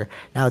easier,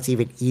 now it's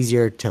even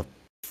easier to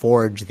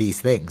forge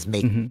these things,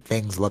 make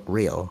things look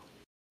real,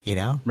 you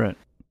know? Right.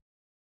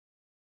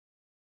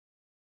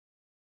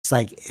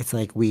 it's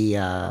like we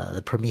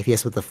the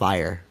Prometheus with the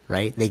fire,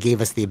 right? They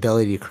gave us the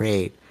ability to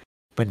create,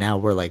 but now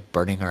we're like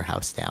burning our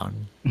house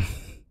down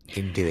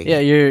in doing Yeah,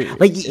 it.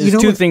 Like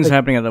there's two things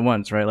happening at the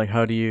once, right? Like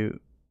how do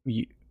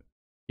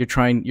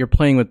you're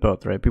playing with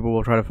both, right? People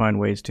will try to find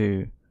ways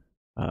to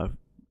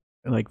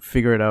like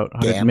figure it out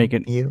how to make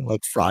it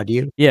like fraud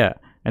you. Yeah,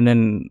 and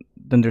then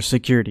there's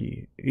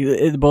security.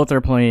 Both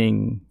are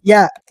playing.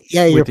 Yeah,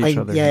 you're playing.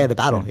 Other. Yeah, the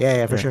battle.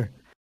 Yeah, for sure.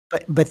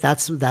 But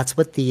that's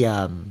what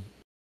the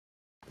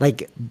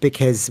like,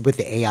 because with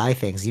the AI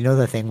things, you know,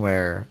 the thing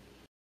where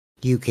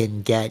you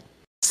can get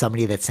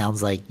somebody that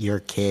sounds like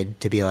your kid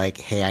to be like,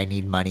 "Hey, I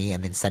need money,"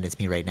 and then send it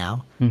to me right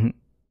now. Mm-hmm.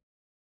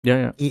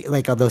 Yeah.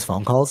 Like on those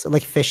phone calls,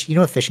 like fish. You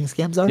know what phishing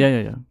scams are?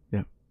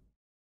 Yeah.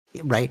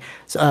 Right.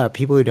 So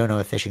people who don't know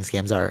what phishing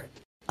scams are,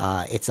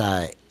 it's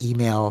a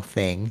email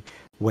thing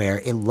where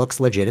it looks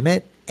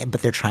legitimate,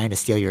 but they're trying to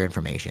steal your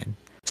information.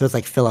 So it's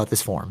like, fill out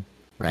this form,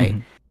 right?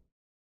 Mm-hmm.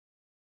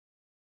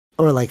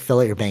 Or like fill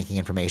out your banking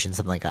information,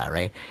 something like that,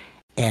 right?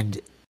 And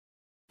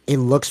it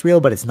looks real,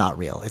 but it's not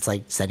real. It's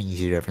like sending you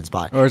to a different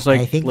spot. Or it's like,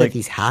 and I think like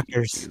these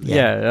hackers.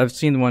 Yeah, I've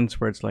seen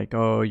ones where it's like,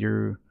 oh,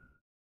 your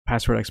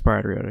password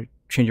expired. You gotta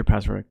change your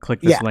password.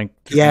 Click this link.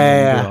 Do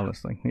all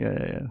this thing.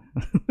 Yeah.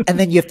 And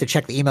then you have to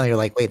check the email. You're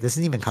like, wait, this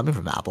isn't even coming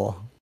from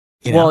Apple.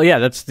 You know? Well, yeah,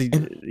 that's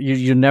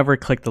you never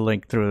click the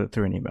link through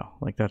an email.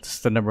 Like that's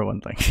the number one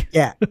thing.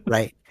 Yeah,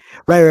 right.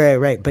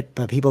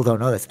 But people don't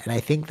know this, and I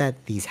think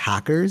that these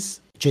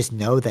hackers just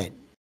know that,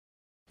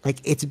 like,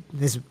 it's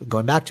this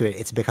going back to it.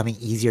 It's becoming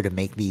easier to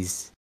make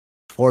these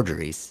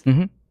forgeries,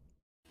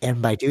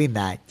 and by doing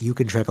that, you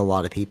can trick a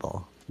lot of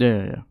people.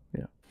 Yeah.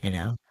 You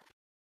know,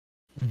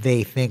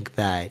 they think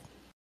that,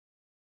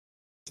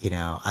 you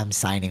know, I'm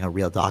signing a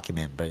real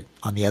document, but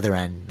on the other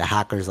end, the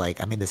hacker's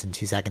like, I made this in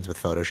 2 seconds with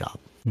Photoshop.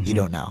 You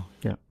don't know.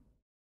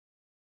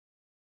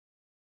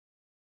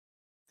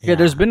 Yeah,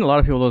 there's been a lot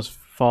of people that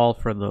fall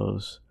for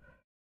those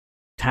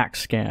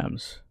tax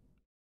scams.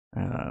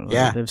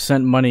 They've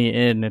sent money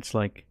in. It's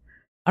like,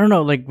 I don't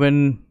know, like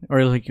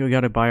or like you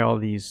got to buy all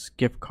these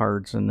gift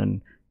cards and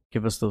then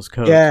give us those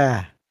codes.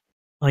 Yeah.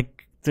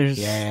 Like there's.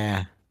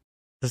 Yeah.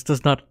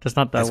 That's not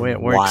that way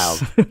it works.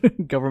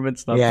 Wild.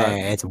 Government's not that.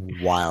 Yeah, it's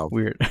wild.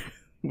 Weird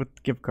with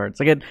gift cards.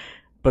 Again,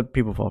 but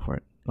people fall for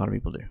it. A lot of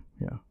people do.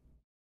 Yeah.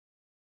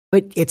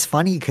 But it's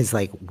funny because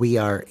like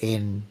we're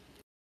in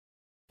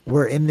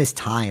this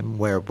time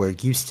where we're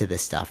used to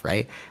this stuff,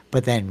 right?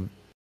 But then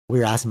we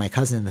were asking my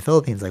cousin in the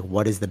Philippines, like,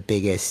 what is the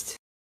biggest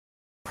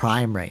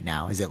crime right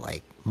now? Is it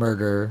like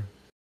murder,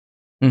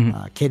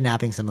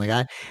 kidnapping, something like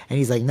that? And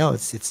he's like, no,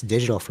 it's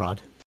digital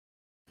fraud.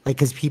 Like,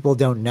 because people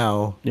don't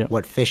know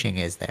what phishing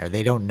is there.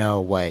 They don't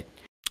know what,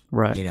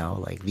 you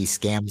know, like these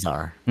scams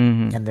are.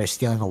 And they're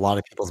stealing a lot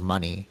of people's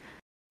money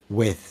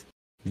with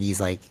these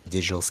like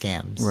digital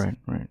scams.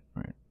 Right.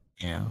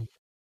 You know?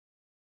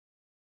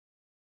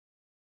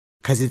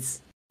 Because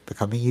it's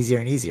becoming easier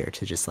and easier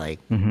to just like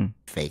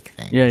fake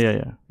things.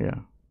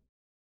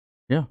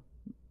 Yeah.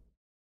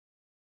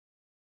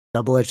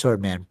 Double-edged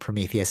sword, man.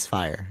 Prometheus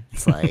fire.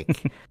 It's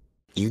like,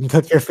 you can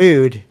cook your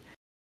food.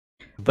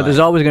 But there's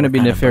always going to be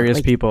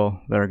nefarious people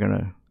that are going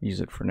to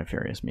use it for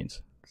nefarious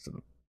means.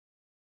 So.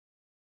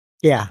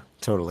 Yeah,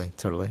 totally.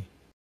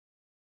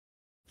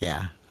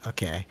 Yeah,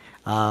 okay.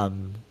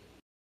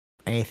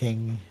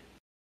 Anything?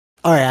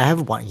 All right, I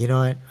have one. You know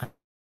what?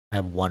 I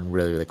have one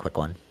really, really quick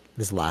one.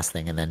 This is the last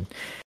thing, and then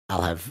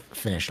I'll have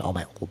finished all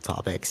my old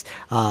topics.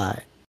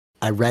 I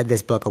read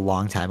this book a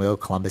long time ago,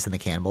 Columbus and the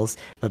Cannibals,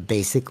 but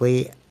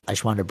basically, I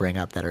just wanted to bring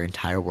up that our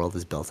entire world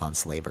is built on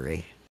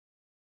slavery.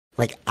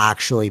 Like,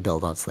 actually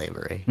built on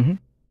slavery.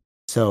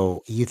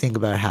 So you think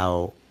about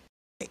how,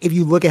 if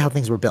you look at how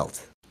things were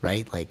built,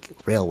 right? Like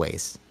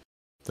railways,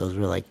 those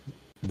were like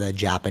the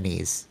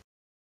Japanese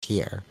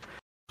here.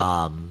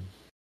 I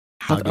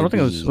don't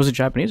think it was it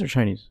Japanese or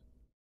Chinese?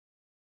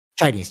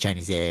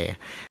 Chinese, yeah.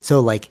 So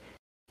like,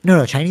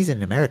 no, Chinese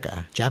in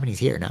America, Japanese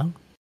here, no?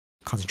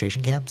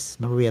 Concentration camps?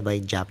 Remember we had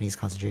like Japanese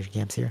concentration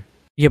camps here?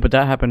 Yeah, but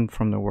that happened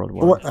from the World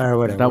War. Or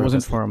whatever. That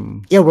wasn't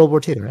from... Yeah, World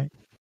War II, right?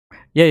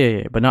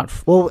 Yeah, but not...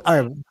 Well,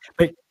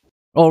 but...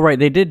 Oh, right,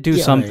 they did do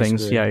some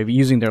things,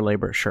 using their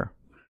labor, sure.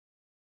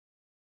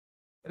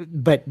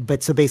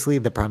 But so basically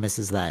the premise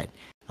is that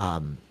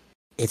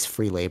it's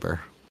free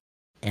labor,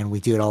 and we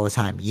do it all the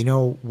time. You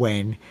know,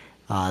 when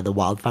the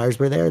wildfires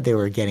were there, they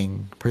were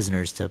getting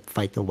prisoners to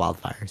fight the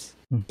wildfires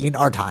in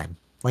our time.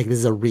 Like, this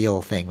is a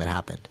real thing that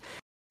happened,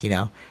 you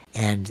know?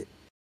 And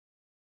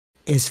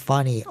it's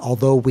funny,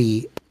 although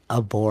we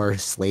abhor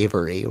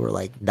slavery, we're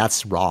like,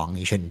 that's wrong,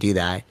 you shouldn't do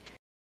that.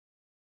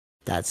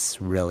 That's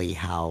really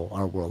how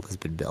our world has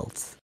been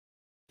built.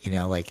 You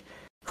know, like,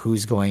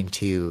 who's going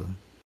to...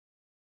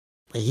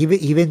 Like,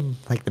 even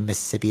like the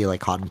Mississippi like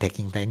cotton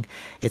picking thing,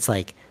 it's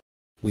like,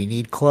 we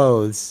need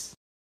clothes.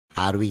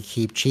 How do we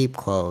keep cheap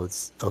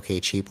clothes? Okay,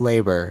 cheap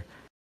labor.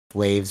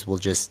 Slaves will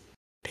just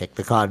pick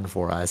the cotton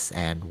for us,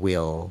 and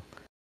we'll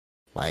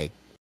like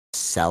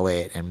sell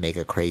it and make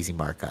a crazy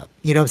markup.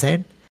 You know what I'm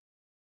saying?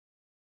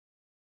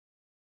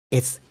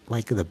 It's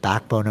like the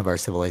backbone of our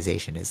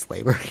civilization is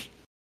slavery.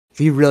 If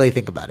you really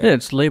think about it. Yeah,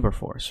 it's labor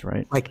force,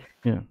 right? Like,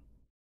 yeah.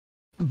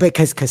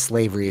 Because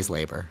slavery is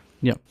labor.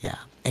 Yeah. Yeah.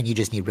 And you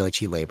just need really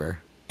cheap labor.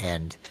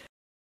 And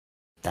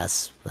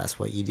that's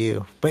what you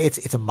do. But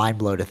it's a mind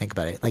blow to think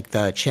about it. Like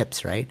the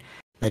chips, right?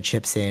 The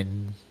chips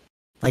in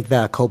like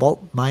the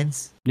cobalt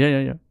mines.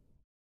 Yeah.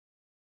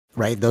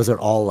 Right? Those are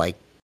all like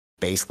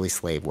basically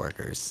slave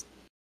workers.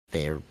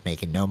 They're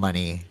making no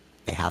money.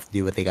 They have to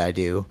do what they gotta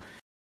do.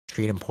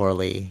 Treat them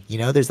poorly.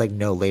 There's like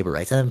no labor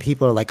rights. And then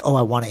people are like, oh,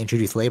 I want to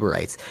introduce labor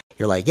rights.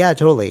 You're like, yeah,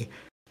 totally.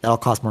 That'll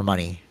cost more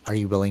money. Are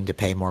you willing to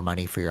pay more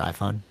money for your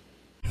iPhone?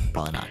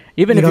 Probably not.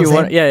 Even if you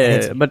want,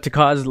 yeah. But to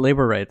cause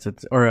labor rights,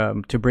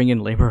 or to bring in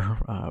labor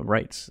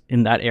rights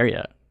in that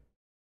area,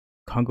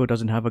 Congo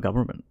doesn't have a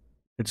government.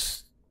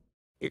 That's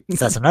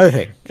another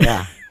thing.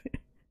 Yeah.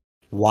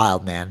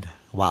 Wild, man.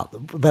 Wild.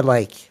 But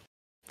like,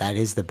 that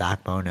is the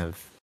backbone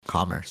of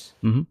commerce.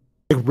 Mm-hmm.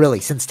 Like, really,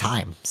 since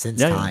time.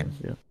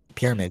 Yeah.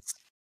 Pyramids,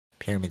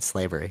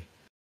 slavery.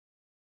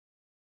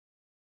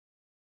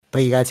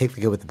 But you gotta take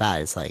the good with the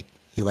bad. It's like,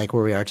 you like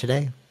where we are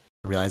today?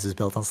 Realize it was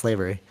built on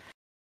slavery.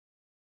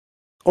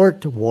 Or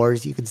to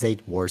wars, you could say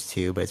wars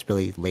too, but it's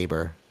really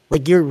labor.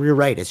 Like, you're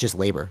right, it's just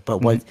labor.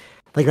 But what,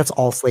 like, that's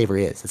all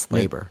slavery is. It's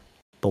labor.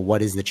 But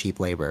what is the cheap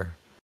labor?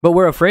 But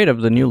we're afraid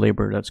of the new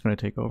labor that's going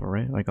to take over,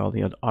 right? Like all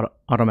the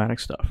automatic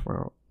stuff,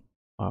 or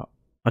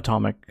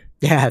atomic.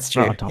 Yeah, that's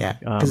true. Atomic, yeah,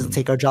 because it'll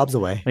take our jobs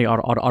away. Like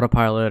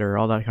autopilot or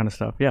all that kind of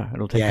stuff. Yeah,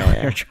 it'll take away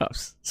our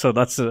jobs. So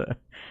that's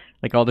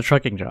like all the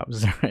trucking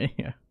jobs, right?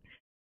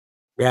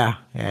 Yeah.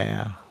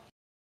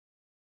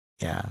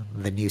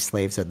 The new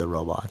slaves are the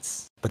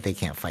robots, but they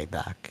can't fight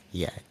back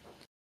yet.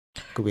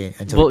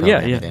 Well,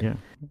 yeah.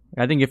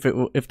 I think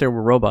if there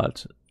were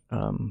robots,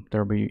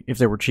 if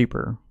they were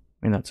cheaper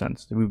in that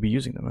sense, we'd be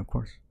using them. Of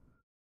course,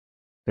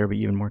 there would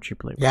be even more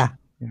cheap labor. Yeah.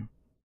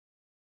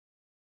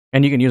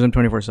 And you can use them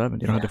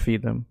 24/7. You don't have to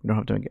feed them. You don't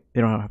have to.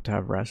 They don't have to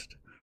have rest.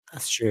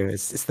 That's true.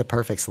 It's the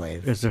perfect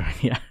slave.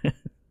 Yeah.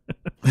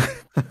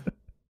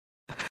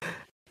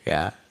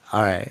 Yeah.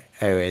 All right.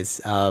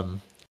 Anyways, I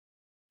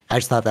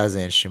just thought that was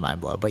an interesting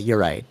mind blow. But you're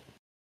right.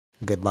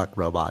 Good luck,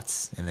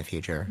 robots, in the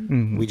future.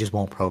 Mm-hmm. We just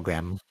won't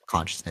program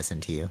consciousness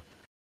into you,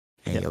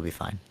 and you'll be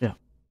fine. Yeah.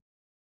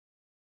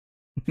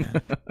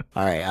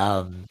 All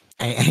right.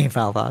 Any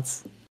final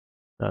thoughts?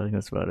 I think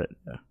that's about it.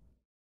 Yeah.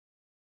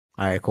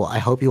 All right, cool. I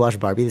hope you watch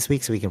Barbie this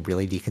week so we can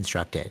really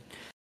deconstruct it.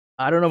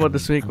 I don't know about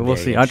this week, but we'll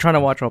see. I'm trying to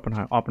watch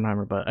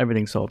Oppenheimer, but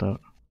everything's sold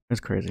out.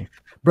 It's crazy.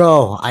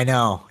 Bro, I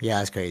know.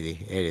 Yeah, it's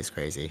crazy. It is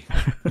crazy.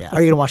 Yeah.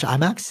 Are you going to watch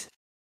IMAX?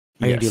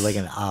 Are you going to do like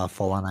a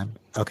full-on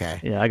IMAX?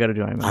 Okay. Yeah, I got to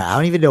do IMAX. I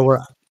don't even know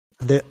where...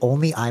 The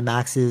only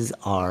IMAXs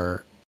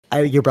are...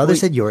 your brother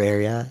said your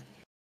area.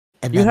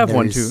 And you have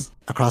one too.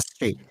 Across the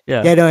street.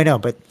 Yeah. Yeah, no, I know,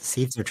 but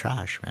seats are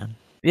trash, man.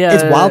 Yeah,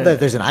 it's wild that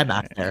there's an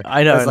IMAX there.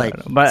 I know,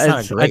 but it's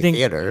not a great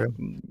theater.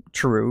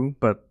 True,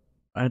 but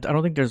I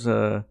don't think there's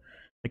a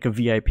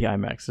VIP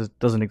IMAX. It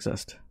doesn't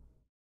exist.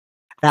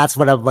 That's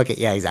what I'm looking.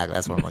 Yeah, exactly.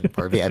 That's what I'm looking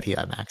for. VIP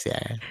IMAX.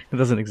 Yeah. It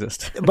doesn't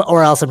exist.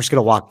 Or else I'm just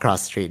gonna walk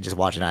across the street and just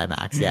watch an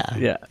IMAX.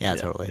 Yeah. Yeah.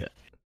 Totally.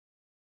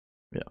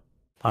 Yeah.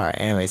 All right.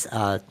 Anyways,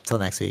 till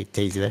next week.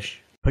 Take it easy, Vish.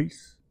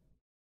 Peace.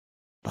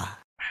 Bye.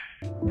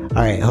 All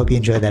right, hope you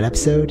enjoyed that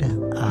episode.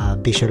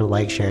 Be sure to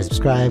like, share,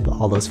 subscribe,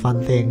 all those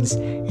fun things,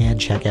 and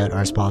check out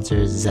our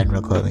sponsors,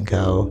 Zenro Clothing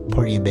Co.,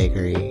 Portian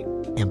Bakery,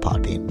 and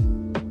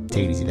Podbean.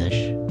 Take it easy,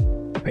 Vish.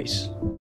 Peace.